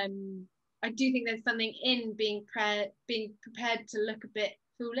I do think there's something in being prepared to look a bit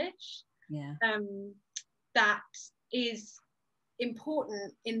foolish. Yeah. That is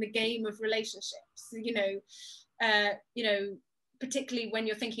important in the game of relationships. You know, particularly when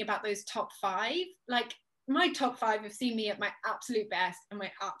you're thinking about those top five, like, my top five have seen me at my absolute best and my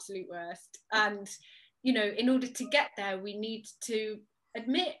absolute worst. And, you know, in order to get there, we need to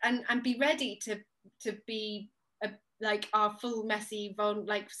admit and be ready to be like our full messy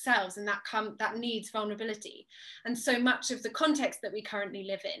selves, and that needs vulnerability. And so much of the context that we currently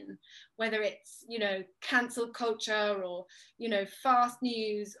live in, whether it's, you know, cancel culture or, you know, fast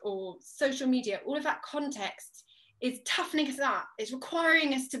news or social media, all of that context is toughening us up. It's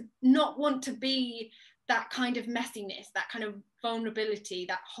requiring us to not want to be that kind of messiness, that kind of vulnerability,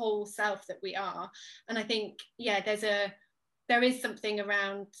 that whole self that we are. And I think, yeah, there is something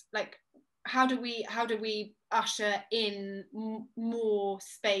around, like, how do we usher in more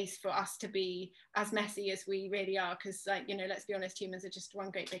space for us to be as messy as we really are? Because, like, you know, let's be honest, humans are just one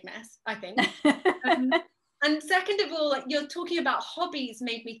great big mess, I think. And second of all, like, you're talking about hobbies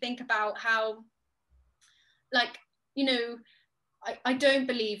made me think about how, like, you know, I don't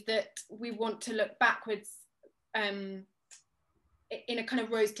believe that we want to look backwards in a kind of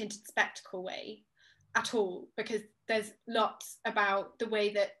rose-tinted spectacle way. at all, because there's lots about the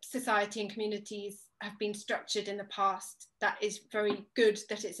way that society and communities have been structured in the past that is very good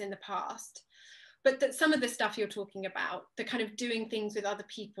that it's in the past. But that some of the stuff you're talking about, the kind of doing things with other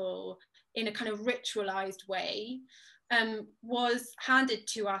people in a kind of ritualized way, was handed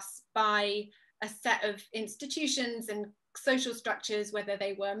to us by a set of institutions and social structures, whether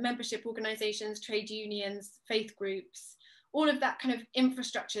they were membership organizations, trade unions, faith groups, all of that kind of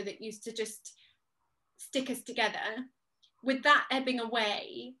infrastructure that used to just stick us together. With that ebbing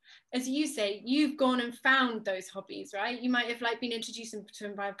away, as you say, you've gone and found those hobbies, right? You might have like been introduced to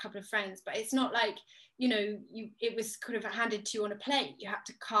them by a couple of friends, but it's not like, you know, it was kind of handed to you on a plate. You had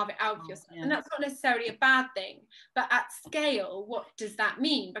to carve it out for yourself. Yeah. And that's not necessarily a bad thing, but at scale, what does that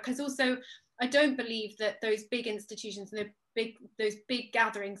mean? Because also, I don't believe that those big institutions and those big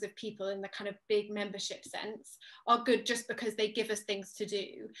gatherings of people in the kind of big membership sense are good just because they give us things to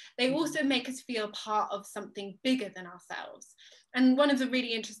do. They also make us feel part of something bigger than ourselves. And one of the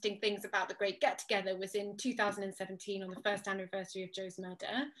really interesting things about the Great Get Together was in 2017, on the first anniversary of Jo's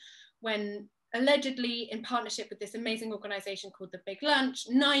murder, when allegedly in partnership with this amazing organization called the Big Lunch,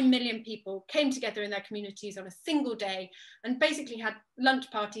 9 million people came together in their communities on a single day and basically had lunch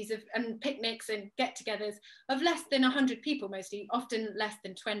parties and picnics and get-togethers of less than 100 people, mostly, often less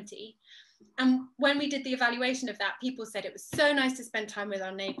than 20. And when we did the evaluation of that, people said it was so nice to spend time with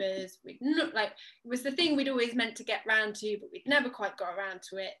our neighbors. We'd not, like, it was the thing we'd always meant to get round to, but we'd never quite got around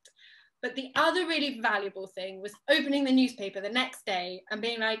to it. But the other really valuable thing was opening the newspaper the next day and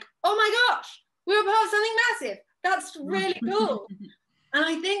being like, oh my gosh, we were part of something massive. That's really cool. And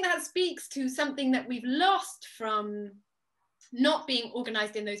I think that speaks to something that we've lost from not being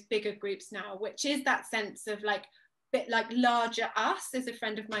organized in those bigger groups now, which is that sense of like, bit like larger us, as a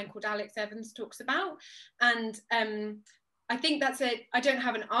friend of mine called Alex Evans talks about. And I think I don't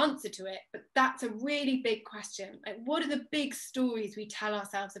have an answer to it, but that's a really big question. Like, what are the big stories we tell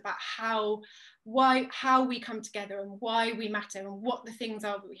ourselves about how we come together and why we matter and what the things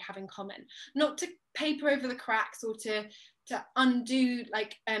are that we have in common? Not to paper over the cracks or to undo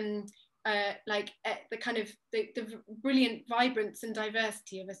the kind of the brilliant vibrance and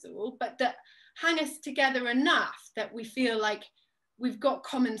diversity of us all, but that hang us together enough that we feel like we've got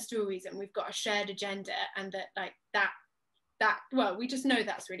common stories and we've got a shared agenda, and that well, we just know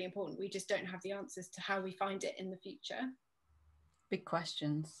that's really important. We just don't have the answers to how we find it in the future. Big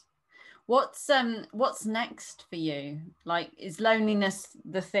questions. What's next for you? Like, is loneliness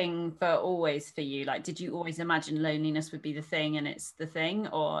the thing for always for you? Like, did you always imagine loneliness would be the thing and it's the thing?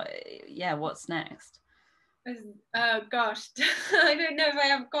 Or yeah, what's next? Oh gosh, I don't know if I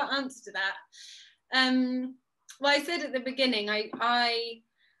have got an answer to that. Well, I said at the beginning,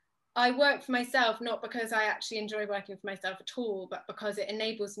 I work for myself, not because I actually enjoy working for myself at all, but because it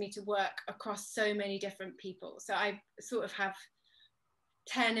enables me to work across so many different people. So I sort of have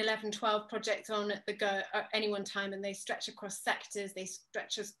 10, 11, 12 projects on at the go at any one time, and they stretch across sectors, they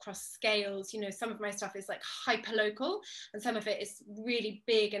stretch across scales. You know, some of my stuff is like hyper local and some of it is really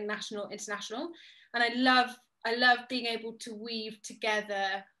big and national, international. And I love being able to weave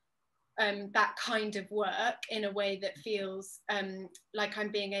together that kind of work in a way that feels like I'm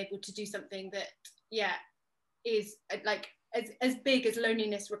being able to do something that, yeah, is like as big as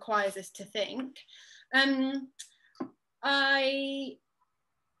loneliness requires us to think. In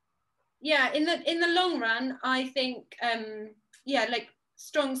the long run, I think, like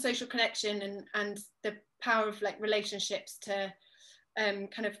strong social connection and the power of like relationships to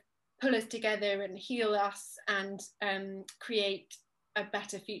kind of pull us together and heal us and create a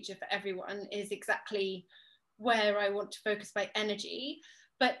better future for everyone is exactly where I want to focus my energy.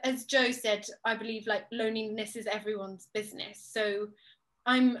 But as Jo said, I believe like loneliness is everyone's business. So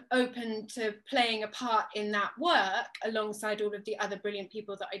I'm open to playing a part in that work alongside all of the other brilliant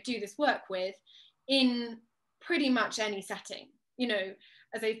people that I do this work with in pretty much any setting. You know,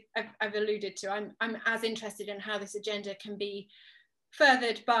 as I've alluded to, I'm as interested in how this agenda can be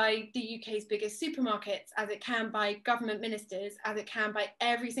furthered by the UK's biggest supermarkets as it can by government ministers, as it can by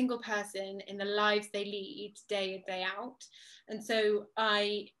every single person in the lives they lead day in, day out. And so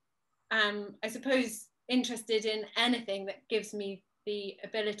I am, I suppose, interested in anything that gives me the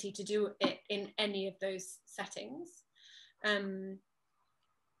ability to do it in any of those settings.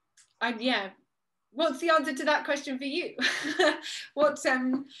 What's the answer to that question for you? I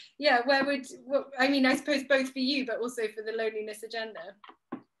mean, I suppose both for you, but also for the loneliness agenda.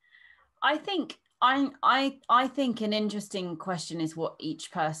 I think I think an interesting question is what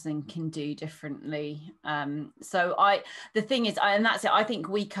each person can do differently. The thing is, and that's it, I think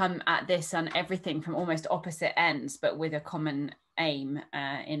we come at this on everything from almost opposite ends, but with a common aim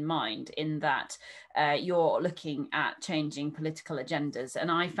in mind, in that you're looking at changing political agendas, and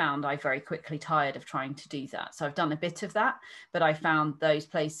I found I very quickly tired of trying to do that. So I've done a bit of that, but I found those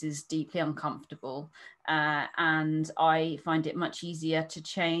places deeply uncomfortable, and I find it much easier to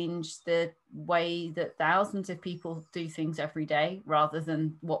change the way that thousands of people do things every day, rather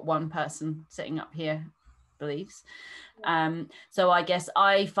than what one person sitting up here believes. So I guess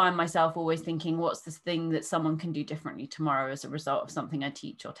I find myself always thinking, what's this thing that someone can do differently tomorrow as a result of something I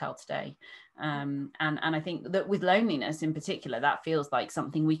teach or tell today? And I think that with loneliness in particular, that feels like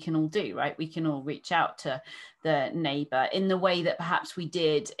something we can all do, right? We can all reach out to the neighbour in the way that perhaps we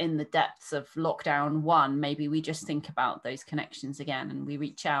did in the depths of lockdown 1. Maybe we just think about those connections again, and we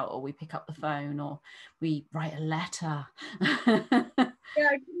reach out, or we pick up the phone, or we write a letter. Yeah,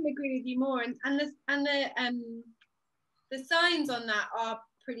 I couldn't agree with you more. The signs on that are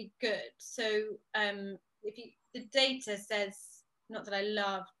pretty good. So if you, the data says, not that I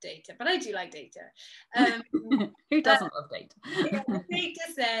love data, but I do like data. Who doesn't love data? Yeah, the data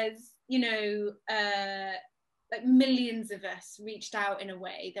says, you know, like millions of us reached out in a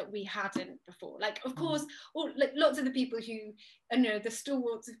way that we hadn't before. Like, of course, like lots of the people who, you know, the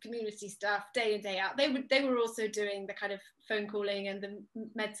stalwarts of community stuff day in, day out, they were also doing the kind of phone calling and the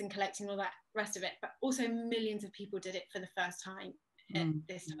medicine collecting, all that rest of it. But also millions of people did it for the first time at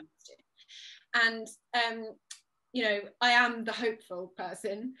this time last year. And you know, I am the hopeful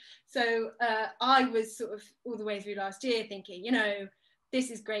person. So I was sort of all the way through last year thinking, you know, this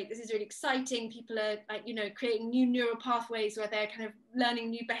is great, this is really exciting. People are, like, you know, creating new neural pathways where they're kind of learning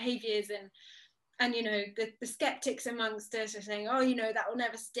new behaviors, and you know, the skeptics amongst us are saying, oh, you know, that will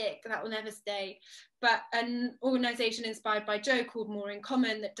never stick, that will never stay. But an organisation inspired by Jo called More in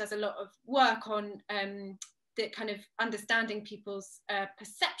Common, that does a lot of work on the kind of understanding people's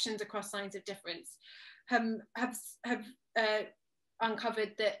perceptions across signs of difference, have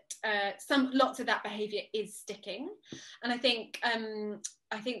uncovered that lots of that behaviour is sticking. And I think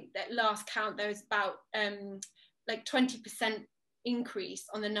that last count there was about like 20% increase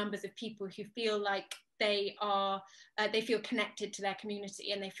on the numbers of people who feel like they feel connected to their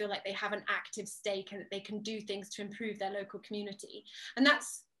community, and they feel like they have an active stake and that they can do things to improve their local community. And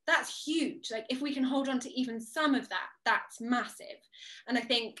that's huge. Like, if we can hold on to even some of that, that's massive. And I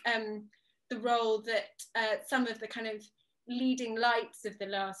think the role that some of the kind of leading lights of the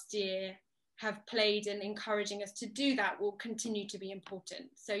last year have played in encouraging us to do that will continue to be important.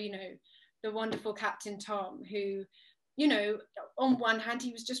 So, you know, the wonderful Captain Tom, who, you know, on one hand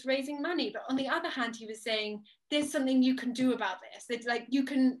he was just raising money, but on the other hand he was saying, there's something you can do about this. It's like, you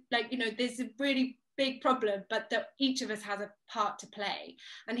can, like, you know, there's a really big problem, but that each of us has a part to play.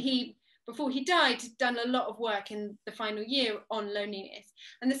 And he, before he died, had done a lot of work in the final year on loneliness.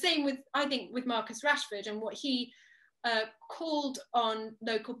 And the same with, I think, with Marcus Rashford and what he called on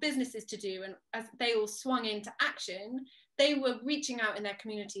local businesses to do. And as they all swung into action, they were reaching out in their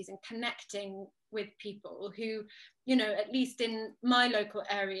communities and connecting with people who, you know, at least in my local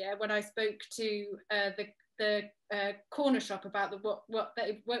area, when I spoke to the corner shop about what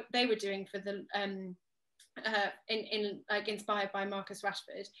they were doing for the like inspired by Marcus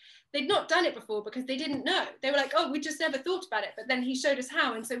Rashford, they'd not done it before because they didn't know. They were like, oh, we just never thought about it, but then he showed us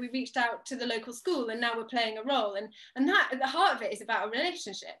how, and so we reached out to the local school, and now we're playing a role. And that, at the heart of it, is about a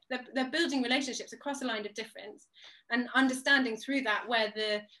relationship. They're building relationships across a line of difference, and understanding through that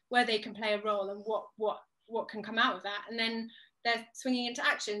where they can play a role and what can come out of that, and then they're swinging into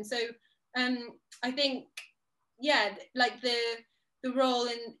action. So I think, yeah, like the role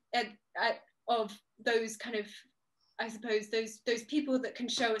in of those kind of, I suppose, those people that can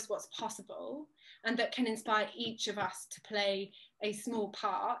show us what's possible and that can inspire each of us to play a small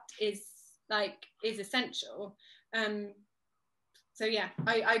part is essential. So yeah,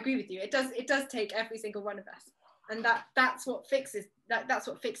 I agree with you. It does take every single one of us, and that's what fixes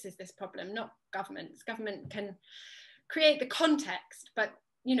this problem, not governments. Government can create the context, but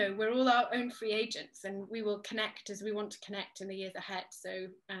you know, we're all our own free agents, and we will connect as we want to connect in the years ahead. So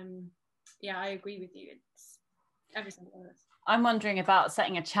yeah, I agree with you. It's every single one of us. I'm wondering about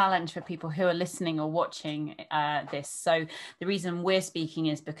setting a challenge for people who are listening or watching this. So the reason we're speaking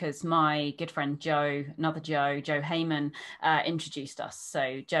is because my good friend Jo Heyman, introduced us.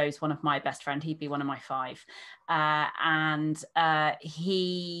 So Jo's one of my best friends. He'd be one of my 5. And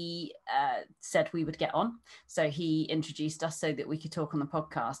he said we would get on. So he introduced us so that we could talk on the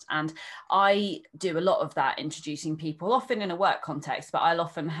podcast. And I do a lot of that, introducing people, often in a work context, but I'll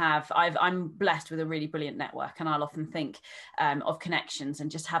often have, I'm blessed with a really brilliant network, and I'll often think, of connections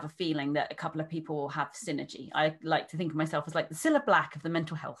and just have a feeling that a couple of people will have synergy. I like to think of myself as like the Cilla Black of the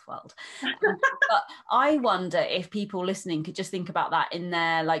mental health world. But I wonder if people listening could just think about that in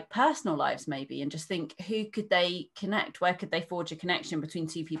their like personal lives maybe, and just think, who could they connect? Where could they forge a connection between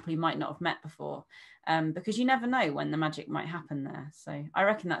two people who might not have met before? Because you never know when the magic might happen there. So I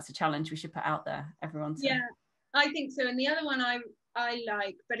reckon that's a challenge we should put out there, everyone. Yeah, I think so. And the other one I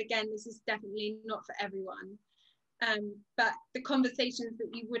like, but again, this is definitely not for everyone. But the conversations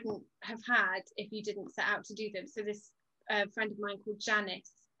that you wouldn't have had if you didn't set out to do them. So this friend of mine called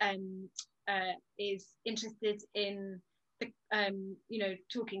Janice is interested in the, you know,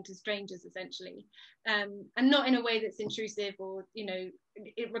 talking to strangers essentially, and not in a way that's intrusive, or, you know,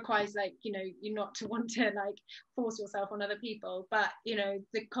 it requires, like, you know, you not to want to like force yourself on other people, but, you know,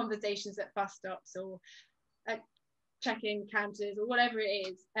 the conversations at bus stops or at check-in counters or whatever it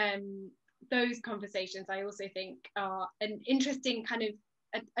is, those conversations I also think are an interesting kind of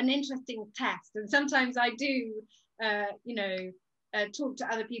an interesting test. And sometimes I do you know, talk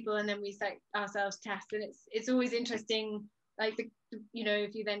to other people, and then we set ourselves tests, and it's always interesting, like you know,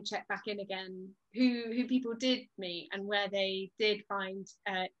 if you then check back in again, who people did meet and where they did find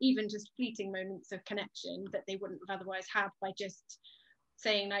even just fleeting moments of connection that they wouldn't have otherwise had by just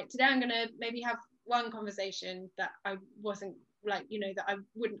saying, like, today I'm gonna maybe have one conversation that I wasn't, like, you know, that I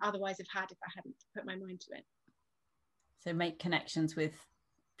wouldn't otherwise have had if I hadn't put my mind to it. So make connections with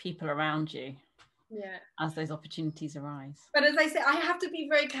people around you, yeah, as those opportunities arise. But as I say, I have to be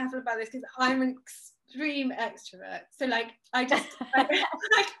very careful about this because I'm an extreme extrovert. So like, I just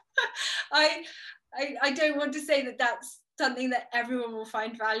I don't want to say that that's something that everyone will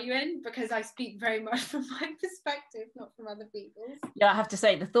find value in, because I speak very much from my perspective, not from other people's. Yeah, I have to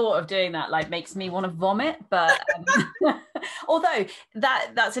say, the thought of doing that like makes me want to vomit, but although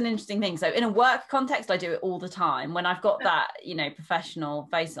that's an interesting thing. So in a work context, I do it all the time when I've got that, you know, professional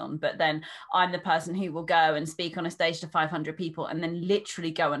face on, but then I'm the person who will go and speak on a stage to 500 people and then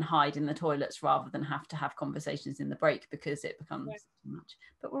literally go and hide in the toilets rather than have to have conversations in the break, because it becomes too much.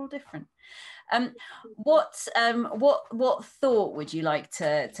 But we're all different. What thought would you like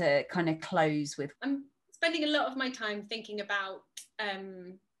to kind of close with? I'm spending a lot of my time thinking about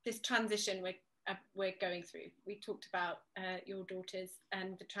this transition we're going through. We talked about your daughters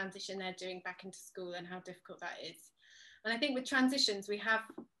and the transition they're doing back into school and how difficult that is. And I think with transitions, we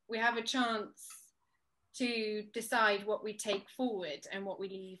have a chance to decide what we take forward and what we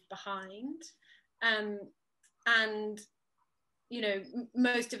leave behind. And you know,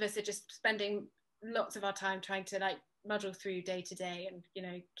 most of us are just spending lots of our time trying to like muddle through day to day and, you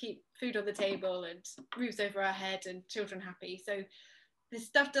know, keep food on the table and roofs over our head and children happy. So this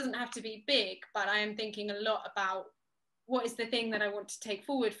stuff doesn't have to be big, but I am thinking a lot about what is the thing that I want to take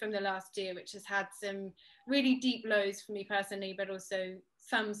forward from the last year, which has had some really deep lows for me personally, but also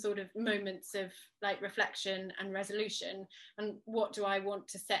some sort of moments of like reflection and resolution. And what do I want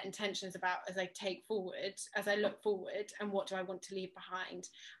to set intentions about as I take forward, as I look forward, and what do I want to leave behind?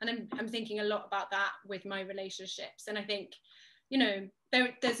 And I'm thinking a lot about that with my relationships. And I think, you know,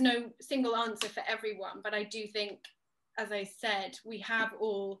 there's no single answer for everyone, but I do think, as I said, we have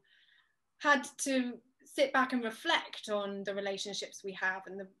all had to sit back and reflect on the relationships we have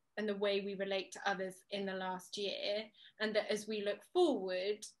and the way we relate to others in the last year. And that as we look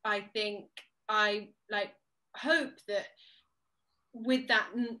forward, I think I like hope that with that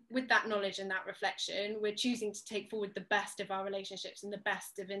knowledge and that reflection, we're choosing to take forward the best of our relationships and the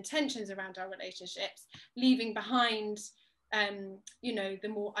best of intentions around our relationships, leaving behind you know, the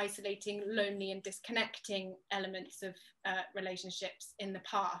more isolating, lonely and disconnecting elements of relationships in the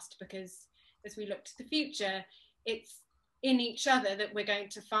past, because as we look to the future, it's in each other that we're going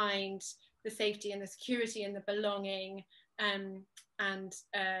to find the safety and the security and the belonging and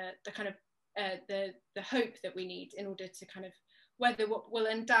the kind of the hope that we need in order to kind of weather what will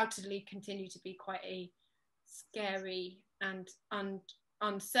undoubtedly continue to be quite a scary and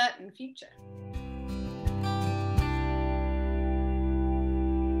uncertain future.